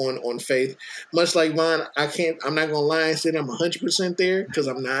on faith, much like Vaughn, I'm not gonna lie and say I'm 100% there, because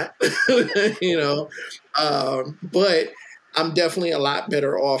I'm not, but I'm definitely a lot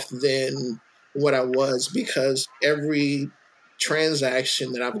better off than what I was, because every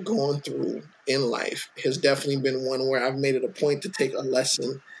transaction that I've gone through in life has definitely been one where I've made it a point to take a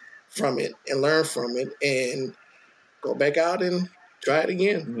lesson from it and learn from it and go back out and try it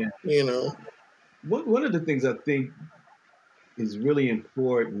again. One of the things I think is really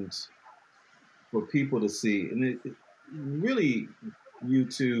important for people to see, and it really you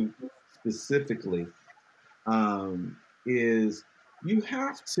two specifically, is you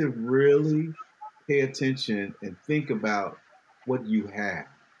have to really pay attention and think about what you have.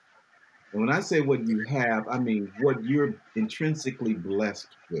 And when I say what you have, I mean what you're intrinsically blessed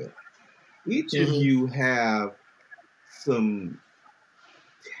with. Each of you have some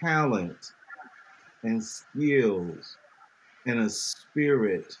talent and skills and a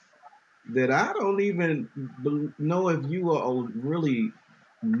spirit that I don't even know if you all really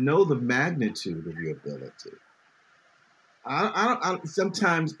know the magnitude of your ability.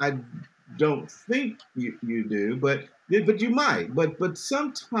 Sometimes I don't think you do, but you might. But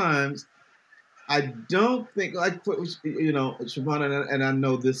sometimes I don't think, like, Siobhan, and I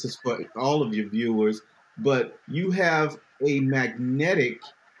know this is for all of your viewers, but you have a magnetic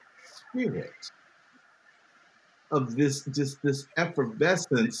spirit of this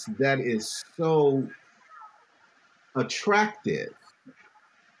effervescence that is so attractive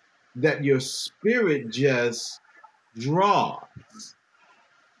that your spirit just draws.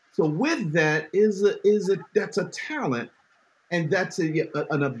 So with that that's a talent, and that's an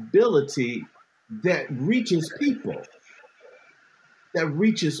ability that reaches people.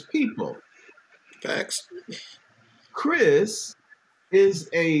 Facts. Chris is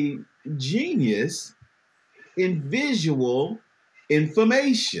a genius in visual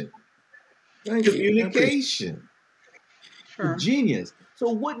information, communication. Sure. Genius. So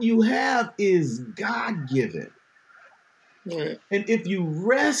what you have is God-given. Right. And if you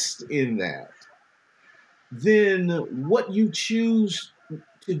rest in that, then what you choose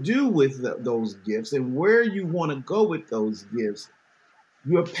to do with those gifts and where you want to go with those gifts,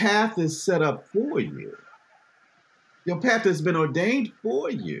 your path is set up for you. Your path has been ordained for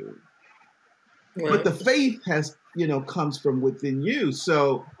you. Right. But the faith comes from within you.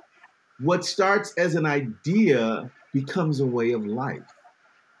 So what starts as an idea becomes a way of life.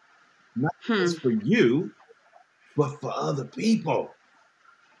 Not just for you, but for other people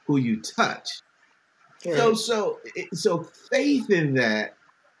who you touch. Right. So faith in that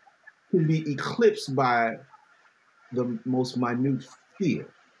can be eclipsed by the most minute fear.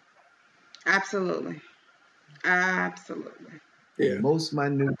 Absolutely. Absolutely. Yeah. The most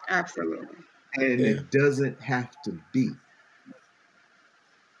minute, Absolutely. and Yeah. it doesn't have to be.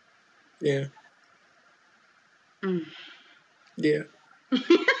 Yeah. Mm. Yeah.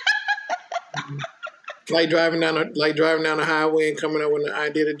 Like driving down the highway and coming up with the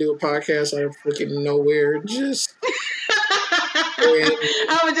idea to do a podcast out of freaking nowhere. Just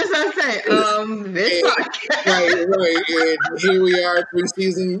I was just gonna say, this podcast. right. And here we are, 3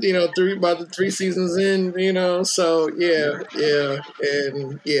 seasons, about the 3 seasons in, so yeah.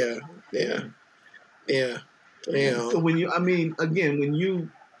 And yeah. So when you,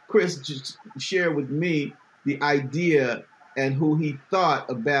 Chris, just share with me the idea and who he thought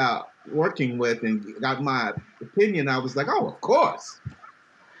about working with and got my opinion, I was like, oh, of course.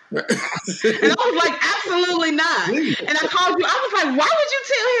 And I was like, absolutely not. Please. And I called you. I was like, why would you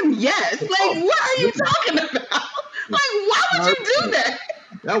tell him yes? Like, what are you talking about? Like, why would you do that?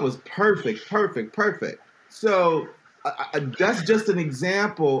 That was perfect. So that's just an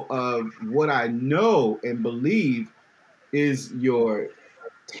example of what I know and believe is your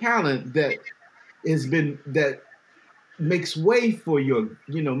talent that makes way for your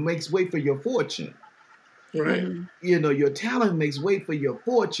fortune. Right. Your talent makes way for your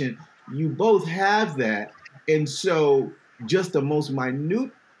fortune. You both have that. And so just the most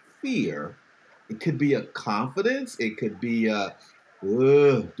minute fear, it could be a confidence, it could be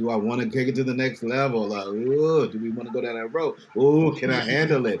do I want to take it to the next level? Do we want to go down that road? Can I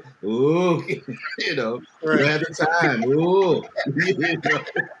handle it? Do I have the time?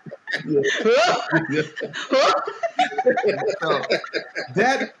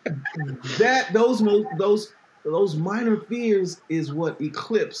 So those minor fears is what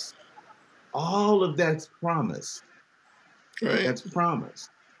eclipse all of that's promise. Right. That's promise.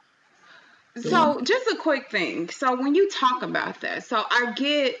 So just a quick thing. So when you talk about that, so I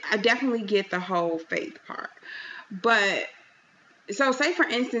definitely get the whole faith part. But so say for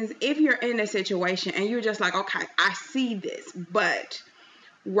instance, if you're in a situation and you're just like, okay, I see this, but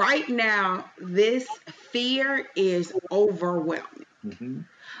right now this fear is overwhelming. Mm-hmm.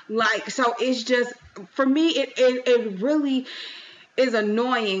 Like, so it's just, for me, it really is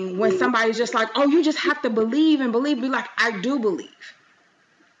annoying when somebody's just like, oh, you just have to believe and believe. Be like, I do believe.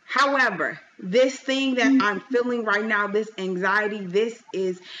 However, this thing that I'm feeling right now, this anxiety, this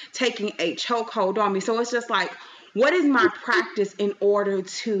is taking a chokehold on me. So it's just like, what is my practice in order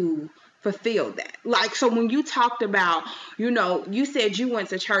to fulfill that? Like, so when you talked about, you said you went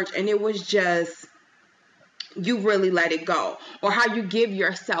to church and it was just, you really let it go. Or how you give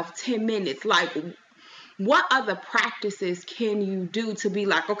yourself 10 minutes. Like, what other practices can you do to be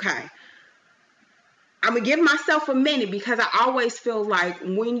like, okay, I'm going to give myself a minute, because I always feel like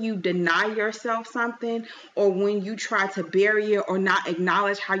when you deny yourself something or when you try to bury it or not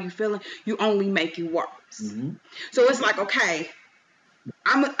acknowledge how you're feeling, you only make it worse. Mm-hmm. So it's like, okay,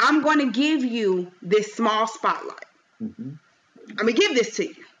 I'm going to give you this small spotlight. Mm-hmm. I'm going to give this to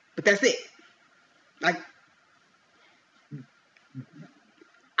you, but that's it. Like,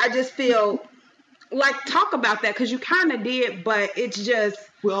 I just feel like, talk about that, because you kind of did, but it's just.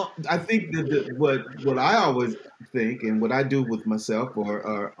 Well, I think that what I always think and what I do with myself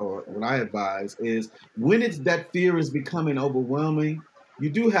or what I advise is when it's that fear is becoming overwhelming, you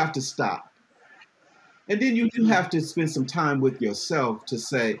do have to stop. And then you do have to spend some time with yourself to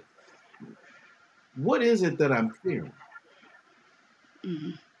say, what is it that I'm fearing?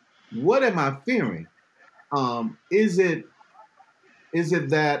 Mm-hmm. What am I fearing? Is it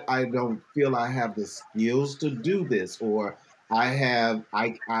that I don't feel I have the skills to do this, or I'm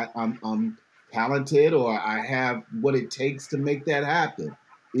talented, or I have what it takes to make that happen?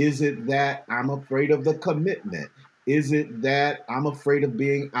 Is it that I'm afraid of the commitment? Is it that I'm afraid of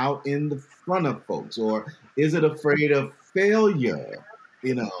being out in the front of folks, or is it afraid of failure?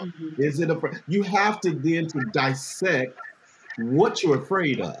 Mm-hmm. Is it you have to then to dissect what you're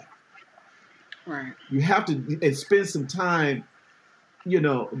afraid of. Right. You have to spend some time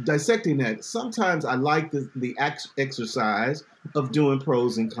dissecting that. Sometimes I like the exercise of doing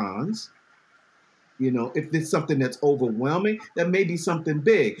pros and cons. If it's something that's overwhelming, that may be something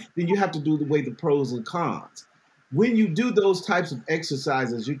big. Then you have to do the pros and cons. When you do those types of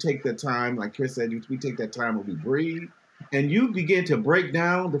exercises, you take that time, like Chris said, we take that time where we breathe, and you begin to break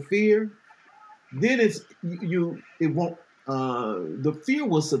down the fear. Then it won't. The fear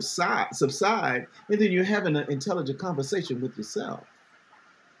will subside, and then you're having an intelligent conversation with yourself.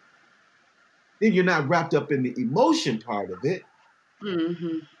 then you're not wrapped up in the emotion part of it.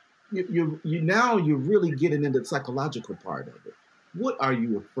 Mm-hmm. You're really getting into the psychological part of it. What are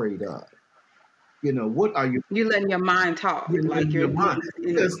you afraid of? What are you? You're letting your mind talk, You're like letting your mind,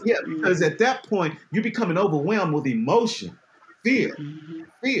 because at that point you're becoming overwhelmed with emotion, fear.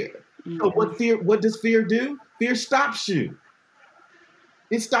 So what does fear do? Fear stops you.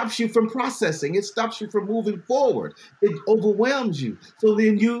 It stops you from processing. It stops you from moving forward. It overwhelms you. So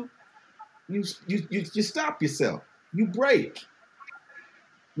then you stop yourself. You break.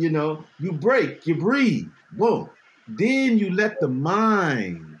 You break. You breathe. Boom. Then you let the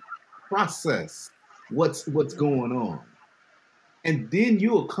mind process what's going on, and then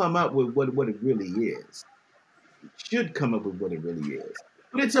you'll come up with what it really is. You should come up with what it really is.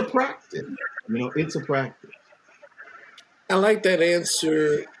 But it's a practice. It's a practice. I like that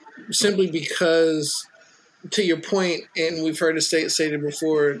answer simply because, to your point, and we've heard it stated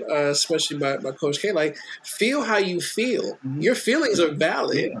before, especially by Coach K, like, feel how you feel. Mm-hmm. Your feelings are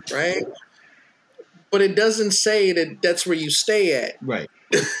valid, right? But it doesn't say that that's where you stay at. Right.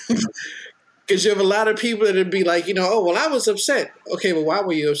 Because you have a lot of people that would be like, oh, well, I was upset. Okay, but why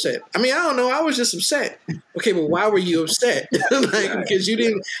were you upset? I mean, I don't know. I was just upset. Okay, but why were you upset? Because you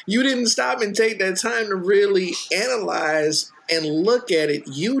didn't stop and take that time to really analyze and look at it.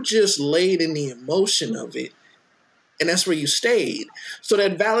 You just laid in the emotion of it. And that's where you stayed. So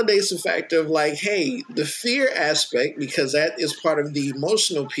that validates the fact of like, hey, the fear aspect, because that is part of the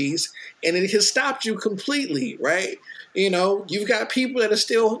emotional piece, and it has stopped you completely, right? You've got people that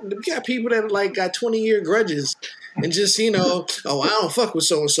are like got 20-year grudges and just, oh, I don't fuck with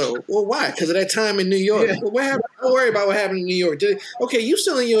so-and-so. Well, why? Because of that time in New York. Yeah. Well, what happened? Don't worry about what happened in New York. Okay, you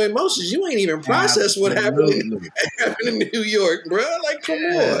still in your emotions. You ain't even processed what happened in New York, bro. Like, come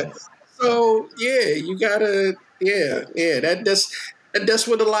on. So, yeah, you gotta... Yeah. That's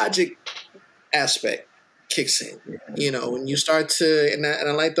where the logic aspect kicks in. When you start to, and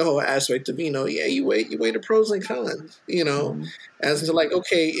I like the whole aspect of, you weigh the pros and cons, as to like,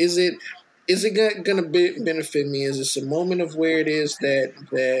 okay, is it gonna benefit me? Is this a moment of where it is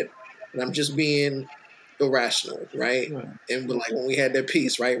that I'm just being irrational, right? And like when we had that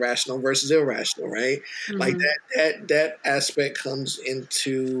piece, right, rational versus irrational, right? Mm-hmm. Like that aspect comes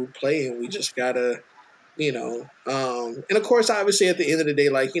into play, and we just gotta. And of course, obviously, at the end of the day,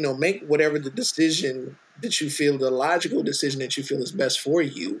 like, make whatever the decision that you feel, the logical decision that you feel is best for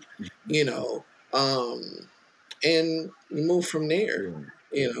you, and you move from there,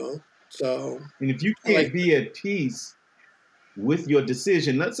 So, and if you can't be at peace with your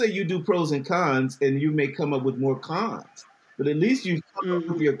decision, let's say you do pros and cons, and you may come up with more cons, but at least you come up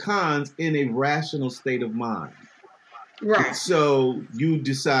with your cons in a rational state of mind. Right. So you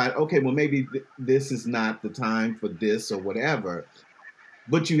decide, okay, well, maybe this is not the time for this or whatever,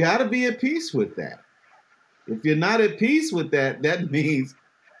 but you got to be at peace with that. If you're not at peace with that, that means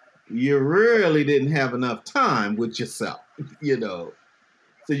you really didn't have enough time with yourself, So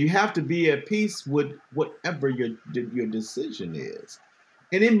you have to be at peace with whatever your decision is.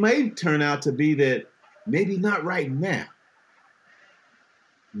 And it may turn out to be that maybe not right now.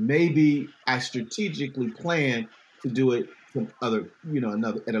 Maybe I strategically plan to do it some other,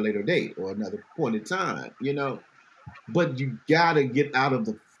 another at a later date or another point in time, But you gotta get out of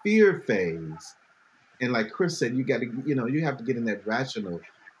the fear phase, and like Chris said, you gotta, you have to get in that rational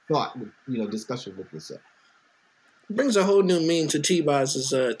thought, discussion with yourself. Brings a whole new meaning to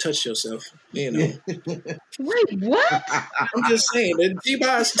T-Boz's touch yourself, Wait, what? I'm just saying that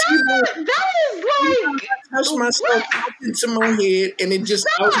T-Boz that is like touch myself into my head, and it just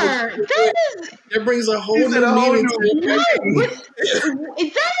that brings a whole new meaning to it.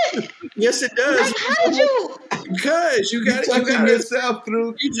 Is that? Yes, it does. Like, how did you? Because you got yourself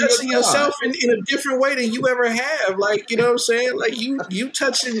through. You touching yourself in a different way than you ever have. Like, you know what I'm saying? Like you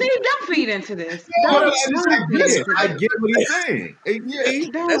touching. See, don't feed into this. I get what he's saying.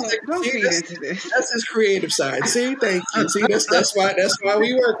 Don't feed into this. That's his creative side. See, thank you. See, that's why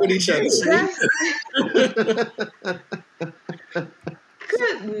we work with each other.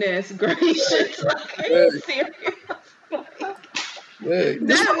 Goodness gracious! Are you serious?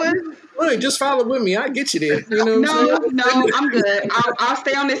 That was. Look, just follow with me. I get you there. No, I'm good. I'll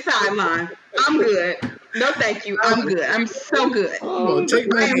stay on this sideline. I'm good. No, thank you. I'm good. I'm so good. Oh,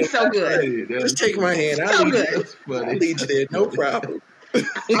 take my hand. So good. Just take my hand. So good. I'll lead you there. No problem.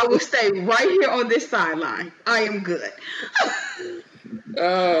 I will stay right here on this sideline. I am good.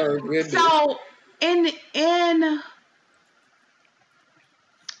 Oh, goodness. So, in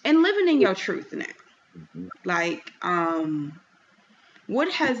living in your truth now, like,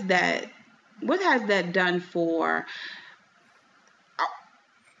 what has that done for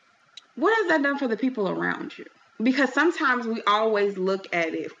what has that done for the people around you? Because sometimes we always look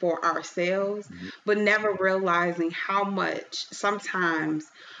at it for ourselves, but never realizing how much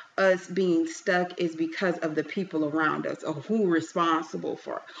sometimes us being stuck is because of the people around us, or who we're responsible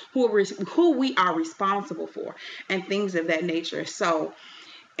for, who we are responsible for, and things of that nature. So,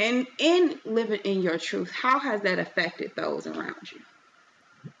 and in living in your truth, how has that affected those around you?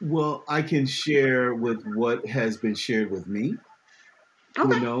 Well, I can share with what has been shared with me,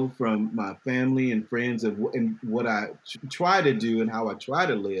 Okay. from my family and friends, and what I try to do and how I try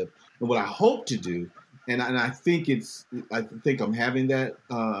to live and what I hope to do. And I think I'm having that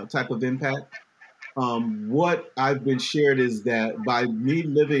type of impact. What I've been shared is that by me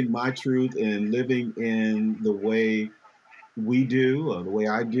living my truth and living in the way we do, or the way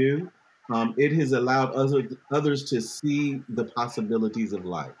I do, it has allowed others to see the possibilities of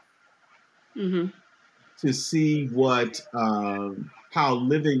life, Mm-hmm. to see how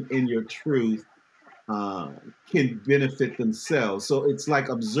living in your truth can benefit themselves. So it's like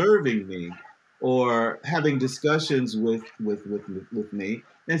observing me or having discussions with me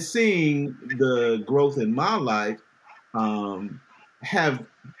and seeing the growth in my life have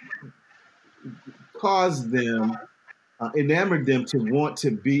caused them, enamored them to want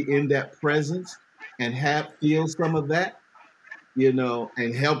to be in that presence and feel some of that,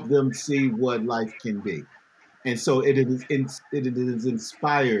 and help them see what life can be. And so it is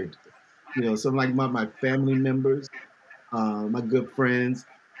inspired, some like my family members, my good friends,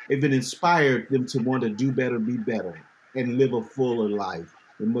 have been inspired them to want to do better, be better, and live a fuller life,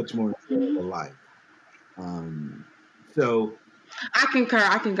 a much more enjoyable life. Um, so I concur.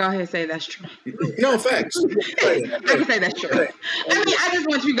 I can go ahead and say that's true. No, facts. Right. I can say that's true. I mean, I just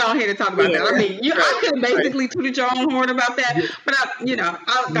want you to go ahead and talk about that. I mean, I could basically tooted your own horn about that, but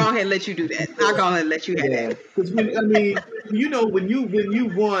I'll go ahead and let you do that. I'll go ahead and let you have yeah, that. because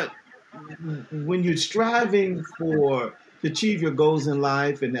when you're striving to achieve your goals in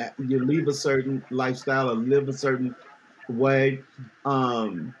life, and that you leave a certain lifestyle or live a certain way,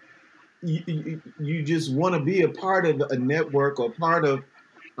 you just want to be a part of a network or part of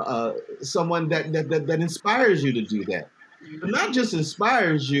someone that inspires you to do that. But not just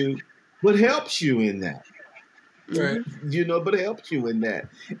inspires you, but helps you in that. Right. But helps you in that.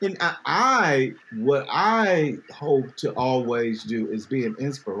 And what I hope to always do is be an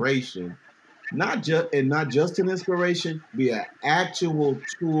inspiration, not just an inspiration, be an actual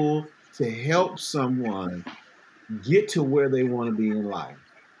tool to help someone get to where they want to be in life.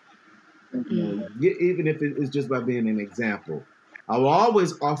 Even if it is just by being an example. I will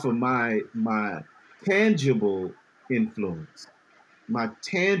always offer my tangible influence, my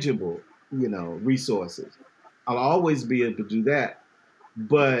tangible, resources. I'll always be able to do that.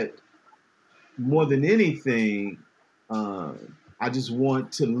 But more than anything, I just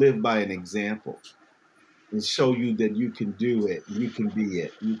want to live by an example and show you that you can do it, you can be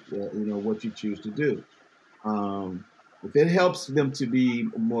it, what you choose to do. If it helps them to be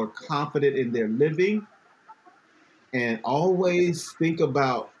more confident in their living, and always think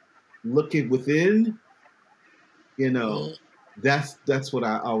about looking within, that's what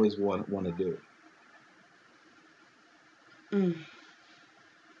I always want to do.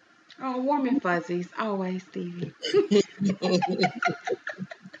 Oh, warm and fuzzies, always, Stevie.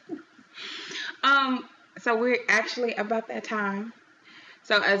 So we're actually about that time.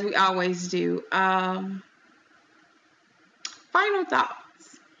 So as we always do, final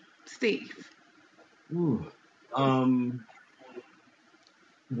thoughts, Steve. Ooh.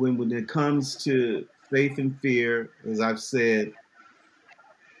 When it comes to faith and fear, as I've said,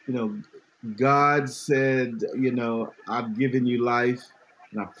 God said, I've given you life,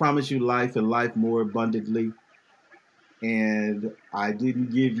 and I promise you life and life more abundantly. And I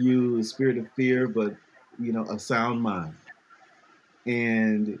didn't give you a spirit of fear, but a sound mind.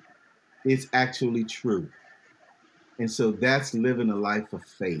 And it's actually true. And so that's living a life of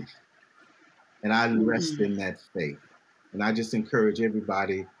faith. And I rest in that faith. And I just encourage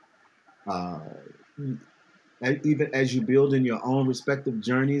everybody, even as you build in your own respective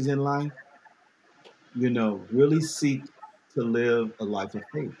journeys in life, really seek to live a life of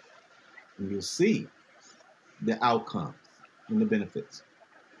faith. And you'll see the outcomes and the benefits.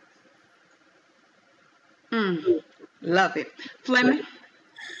 Love it. Fleming?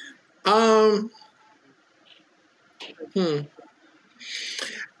 I'm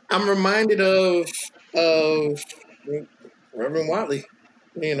reminded of Reverend Watley.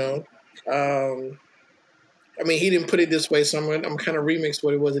 I mean, he didn't put it this way, so I'm kind of remixed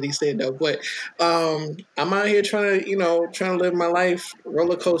what it was that he said though. But I'm out here trying to live my life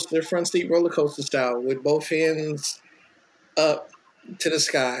front seat roller coaster style, with both hands up to the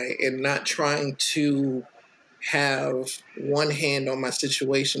sky and not trying to have one hand on my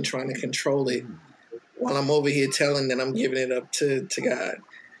situation, trying to control it, while I'm over here telling that I'm giving it up to God.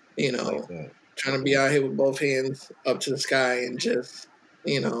 You know, trying to be out here with both hands up to the sky and just,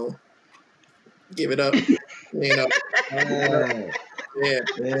 you know, give it up. You know, give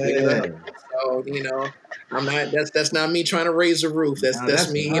it up. So, you know, I'm not. That's not me trying to raise the roof. That's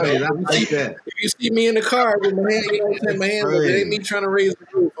me. You know, if you see me in the car with my hand, you know, what I'm saying, my hands up, it ain't me trying to raise the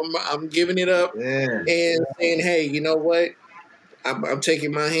roof. I'm giving it up and saying, hey, you know what? I'm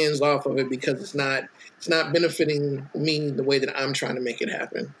taking my hands off of it because it's not benefiting me the way that I'm trying to make it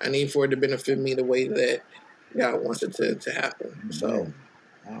happen. I need for it to benefit me the way that God wants it to happen. So,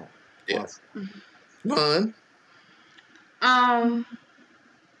 yeah. Vaughn?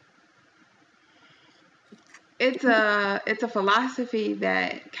 It's a philosophy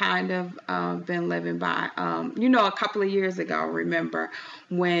that kind of been living by. You know, a couple of years ago, remember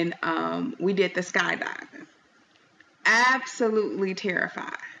when we did the skydiving? Absolutely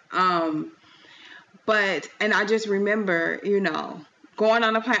terrified. But I just remember, you know, going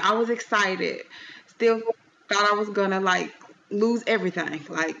on a plane. I was excited. Still thought I was gonna like lose everything,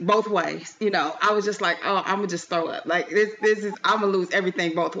 like both ways. You know, I was just like, oh, I'm gonna just throw up. Like this is I'm gonna lose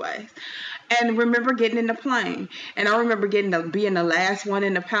everything both ways. And remember getting in the plane, and I remember being the last one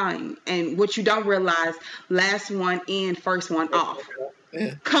in the plane. And what you don't realize, last one in, first one off.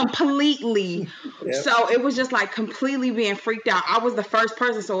 Yeah. Completely. Yeah. So it was just like completely being freaked out. I was the first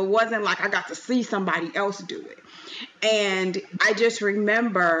person, so it wasn't like I got to see somebody else do it. And I just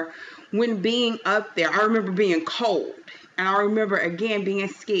remember when being up there, I remember being cold, and I remember again being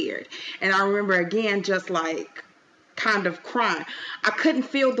scared, and I remember again just like kind of crying. I couldn't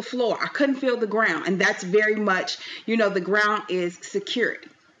feel the floor. I couldn't feel the ground, and that's very much, you know, the ground is security.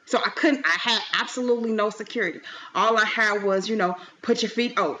 So I had absolutely no security. All I had was, you know, put your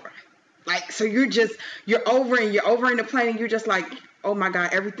feet over. Like, so you're over in the plane, and you're just like, oh my God,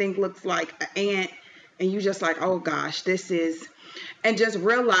 everything looks like an ant. And you just like, oh gosh, this is, and just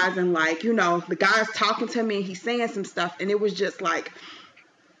realizing like, you know, the guy's talking to me and he's saying some stuff. And it was just like,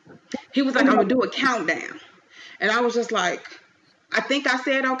 he was like, I'm gonna do a countdown. And I was just like, I think I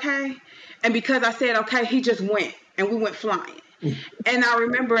said okay. And because I said okay, he just went, and we went flying. And I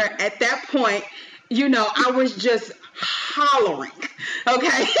remember at that point, you know, I was just hollering,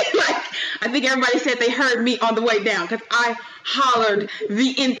 okay? Like, I think everybody said they heard me on the way down because I hollered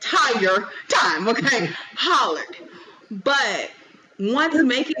the entire time, okay? Hollered. But once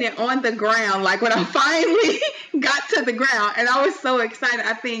making it on the ground, like when I finally got to the ground, and I was so excited,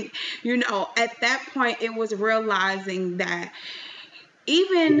 I think, you know, at that point, it was realizing that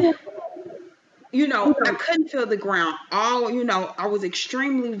even, you know, I couldn't feel the ground. You know, I was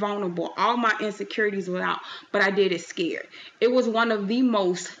extremely vulnerable. All my insecurities were out, but I did it scared. It was one of the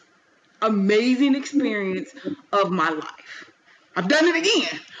most amazing experiences of my life. I've done it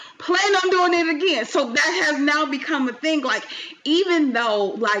again. Plan on doing it again. So that has now become a thing. Like, even though,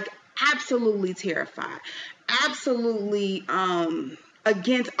 like, absolutely terrified, absolutely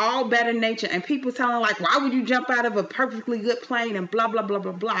against all better nature, and people telling like, why would you jump out of a perfectly good plane and blah blah blah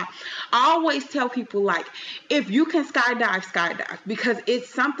blah blah. I always tell people, like, if you can skydive, because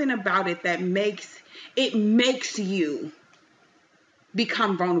it's something about it that makes you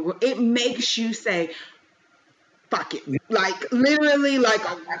become vulnerable. It makes you say, fuck it. Like, literally, like,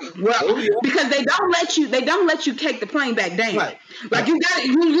 well, because they don't let you take the plane back down. Right. Like, you got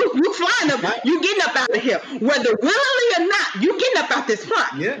you flying up, right. You getting up out of here, whether willingly or not. You getting up out this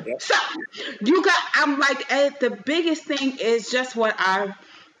plane. Yeah. So I'm like, the biggest thing is just what I,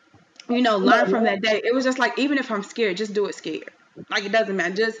 you know, learned from that day. It was just like, even if I'm scared, just do it scared. Like, it doesn't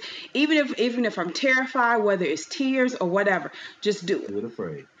matter. Just even if I'm terrified, whether it's tears or whatever, just do it. Do it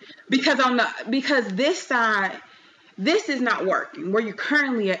afraid. Because this side, this is not working. Where you're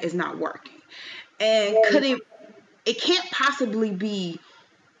currently at is not working. And it can't possibly be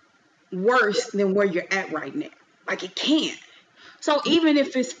worse than where you're at right now. Like, it can't. So even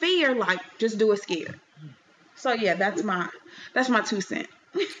if it's fear, like, just do it scared. So yeah, that's my 2 cents.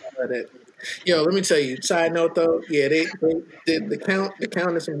 Yo, let me tell you. Side note though, yeah, they the count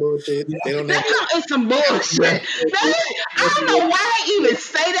is some bullshit. They don't that count is some bullshit. I don't know why they even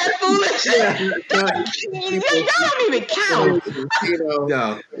say that foolishness. Y'all don't even count. You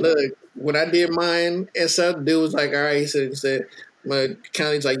know, look, when I did mine and stuff, the dude was like, all right, he said my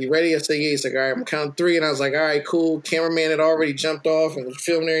count, he's like, you ready? I said, yeah. He's like, all right, I'm counting 3. And I was like, all right, cool. Cameraman had already jumped off and was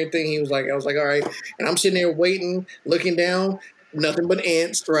filming everything. I was like, all right. And I'm sitting there waiting, looking down. Nothing but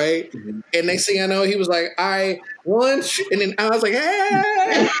ants, right? Mm-hmm. And next thing I know, he was like, all right, 1. And then I was like,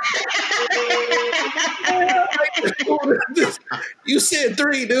 hey! You said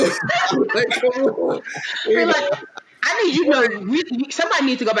 3, dude. Like, come on. Like, I need you to know. Somebody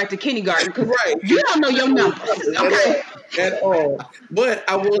needs to go back to kindergarten because you don't know your numbers. Okay. At all. But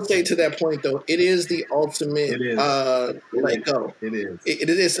I will say to that point though, it is the ultimate let go. It is.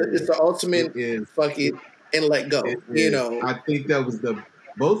 It's the ultimate fuck it and let go. You know. I think that was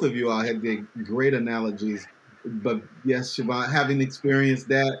both of you all had the great analogies. But yes, Siobhan, having experienced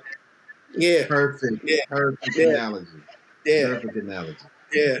that, perfect analogy. Yeah. Perfect analogy.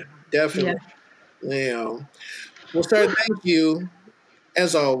 Yeah, definitely. Yeah. Well, sir, thank you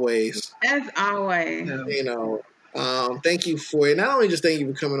as always. As always. You know, thank you for it. Not only just thank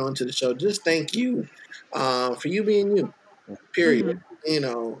you for coming on to the show, just thank you for you being you. Period. Mm-hmm. You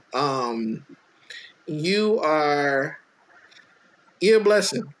know, you're a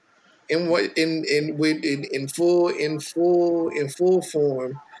blessing in full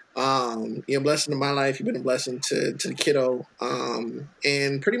form. You're a blessing to my life. You've been a blessing to the kiddo,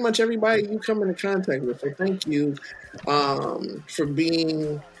 and pretty much everybody you come into contact with. So thank you for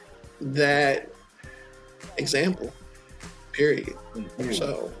being that example. Period.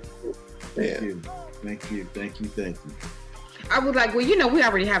 So, Thank you. I was like, well, you know, we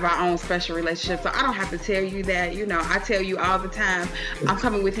already have our own special relationship, so I don't have to tell you that. You know, I tell you all the time, I'm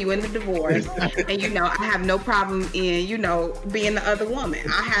coming with you in the divorce. And, you know, I have no problem in, you know, being the other woman.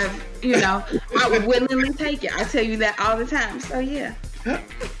 I have, you know, I would willingly take it. I tell you that all the time. So, yeah.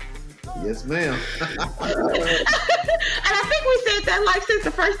 Yes, ma'am. And I think we said that like since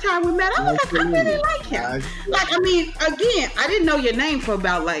the first time we met. I was like, I really like him. Like, I mean, again, I didn't know your name for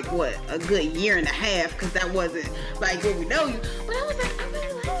about like what, a good year and a half, because that wasn't like when we know you. But I was like, I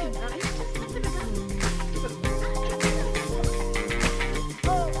really like him. Bro. It's just something about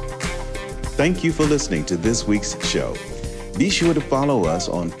him. Thank you for listening to this week's show. Be sure to follow us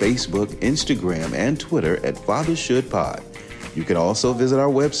on Facebook, Instagram, and Twitter at FathersShouldPod. You can also visit our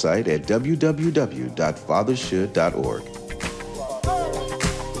website at www.fathershould.org.